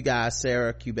out. Love you guys.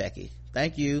 Sarah Kubecki.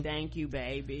 Thank you,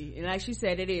 baby. And like she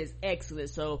said, it is excellent.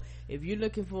 So if you're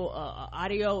looking for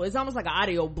audio, it's almost like an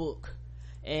audio book,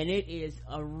 and it is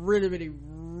a really, really,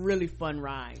 really fun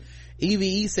ride.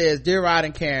 EVE says, dear Rod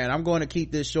and Karen, I'm going to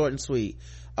keep this short and sweet.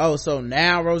 Oh, so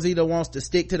now Rosita wants to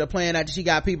stick to the plan after she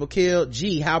got people killed?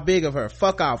 Gee, how big of her?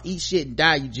 Fuck off, eat shit and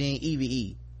die, Eugene.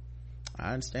 EVE.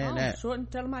 I understand that. Short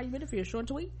and tell them how you really feel. Short and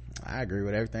sweet. I agree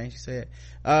with everything she said.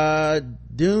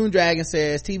 Dune Dragon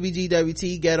says,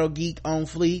 TBGWT Ghetto Geek on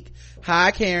fleek.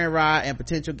 Hi Karen, Rod, and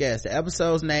potential guests. The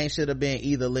episode's name should have been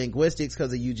either linguistics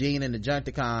because of Eugene and the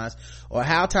Junkticons, or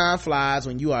how time flies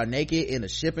when you are naked in a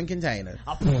shipping container.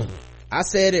 I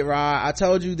said it, Rod. I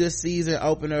told you this season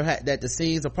opener that the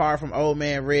scenes apart from Old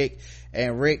Man Rick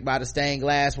and Rick by the stained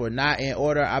glass were not in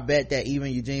order. I bet that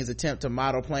even Eugene's attempt to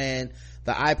model plan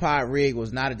the iPod rig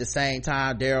was not at the same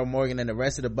time Daryl Morgan and the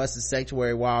rest of the busted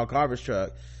sanctuary wild garbage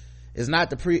truck. It's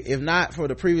not if not for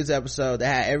the previous episode that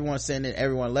had everyone sending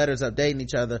everyone letters updating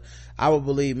each other, I would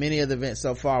believe many of the events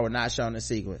so far were not shown in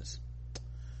sequence.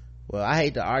 Well, I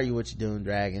hate to argue with you, Dune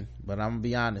Dragon, but I'm gonna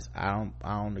be honest, I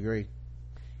don't agree.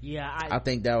 Yeah, I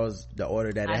think that was the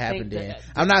order that it happened in.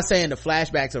 I'm not saying the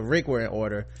flashbacks of Rick were in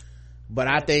order, but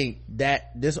I think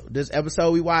that this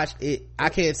episode we watched, I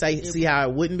can't see how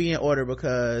it wouldn't be in order,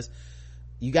 because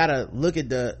you gotta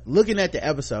looking at the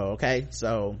episode, okay?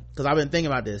 So, cause I've been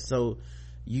thinking about this. So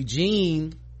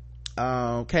Eugene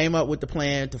came up with the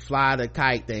plan to fly the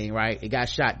kite thing, right? It got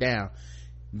shot down.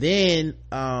 Then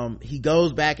he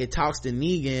goes back and talks to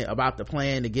Negan about the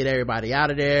plan to get everybody out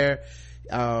of there.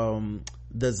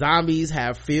 The zombies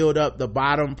have filled up the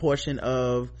bottom portion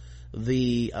of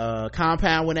the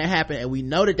compound when that happened, and we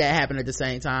know that happened at the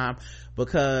same time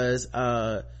because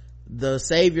the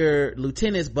savior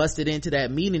lieutenants busted into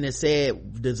that meeting and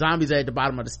said the zombies are at the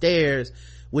bottom of the stairs,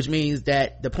 which means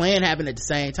that the plan happened at the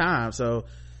same time. So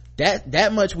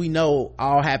that much we know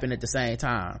all happened at the same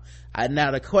time.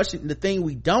 Now the thing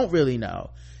we don't really know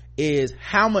is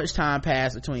how much time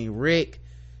passed between Rick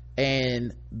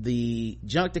and the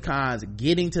Junkticons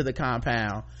getting to the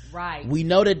compound. Right. We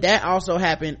know that also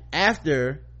happened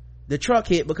after the truck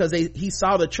hit, because he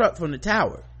saw the truck from the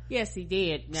tower. Yes, he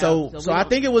did. No, so I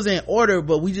think it was in order,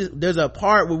 but there's a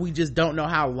part where we just don't know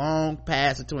how long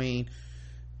passed between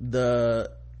the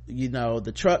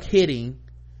truck hitting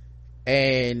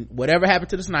and whatever happened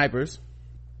to the snipers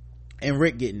and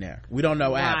Rick getting there. We don't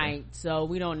know what happened. So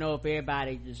we don't know if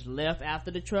everybody just left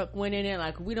after the truck went in there.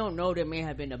 Like, we don't know, there may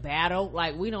have been a battle.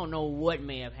 Like, we don't know what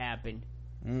may have happened.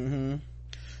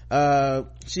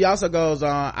 She also goes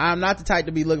on, I'm not the type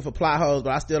to be looking for plot holes,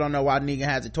 but I still don't know why Negan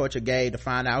has to torture Gabe to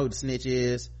find out who the snitch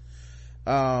is.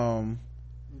 Gabe?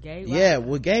 Yeah,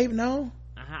 would Gabe know?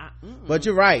 But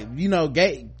you're right,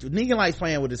 Negan likes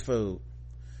playing with his food.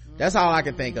 That's all I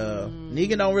can think of.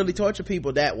 Negan don't really torture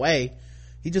people that way.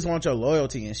 He just wants your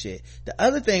loyalty and shit. The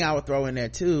other thing I would throw in there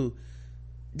too,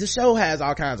 the show has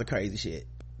all kinds of crazy shit.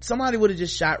 Somebody would have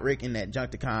just shot Rick in that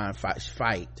Junkticon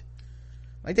fight.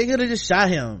 Like, they could have just shot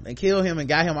him and killed him and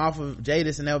got him off of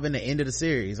Jadis, and that would have been the end of the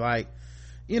series. Like,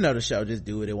 the show just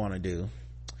do what it want to do.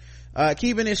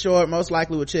 Keeping it short, most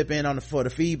likely will chip in for the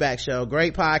feedback show.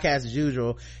 Great podcast as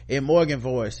usual in Morgan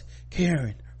voice.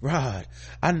 Karen, Rod,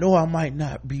 I know I might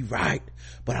not be right,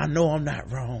 but I know I'm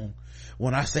not wrong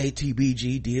when I say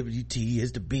TBGWT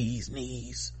is the bee's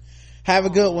knees. Have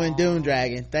a good one, Dune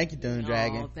Dragon. Thank you, Dune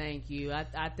Dragon. Thank you.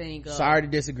 I think sorry to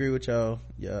disagree with your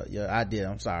idea.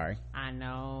 I'm sorry. I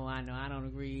know I don't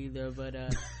agree either, but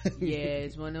yeah,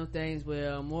 it's one of those things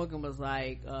where Morgan was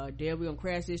like, Dad, we're gonna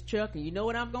crash this truck, and you know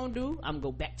what I'm gonna do? I'm gonna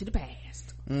go back to the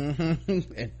past.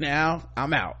 And now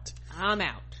I'm out.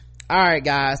 All right,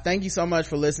 guys, thank you so much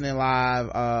for listening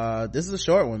live. This is a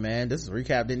short one, man. This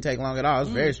recap didn't take long at all. It's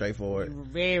very straightforward.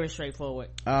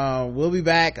 We'll be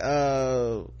back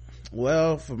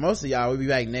well, for most of y'all, we'll be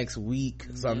back next week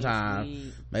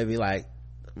sometime. Maybe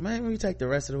we take the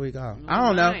rest of the week off. I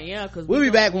don't know. Yeah, cause we'll be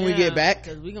back when we get back.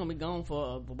 Cause we're gonna be gone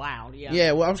for a while.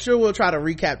 Yeah, well, I'm sure we'll try to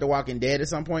recap The Walking Dead at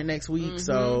some point next week.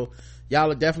 So y'all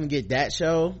will definitely get that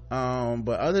show.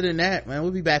 But other than that, man,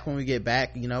 we'll be back when we get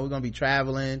back. You know, we're gonna be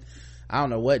traveling. I don't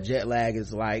know what jet lag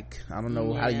is like. I don't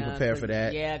know how you prepare for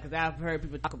that. Yeah, because I've heard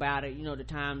people talk about it. You know, the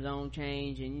time zone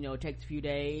change, and it takes a few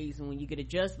days. And when you get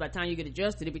adjusted, by the time you get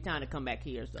adjusted, it'll be time to come back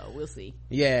here. So we'll see.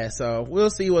 Yeah, so we'll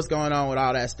see what's going on with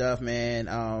all that stuff,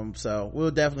 man. So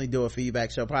we'll definitely do a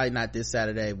feedback show. Probably not this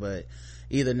Saturday, but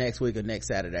either next week or next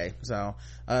Saturday. So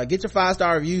get your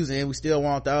 5-star reviews in. We still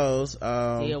want those.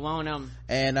 Still want them.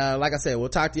 And like I said, we'll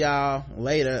talk to y'all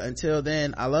later. Until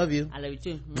then, I love you. I love you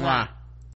too. Mwah.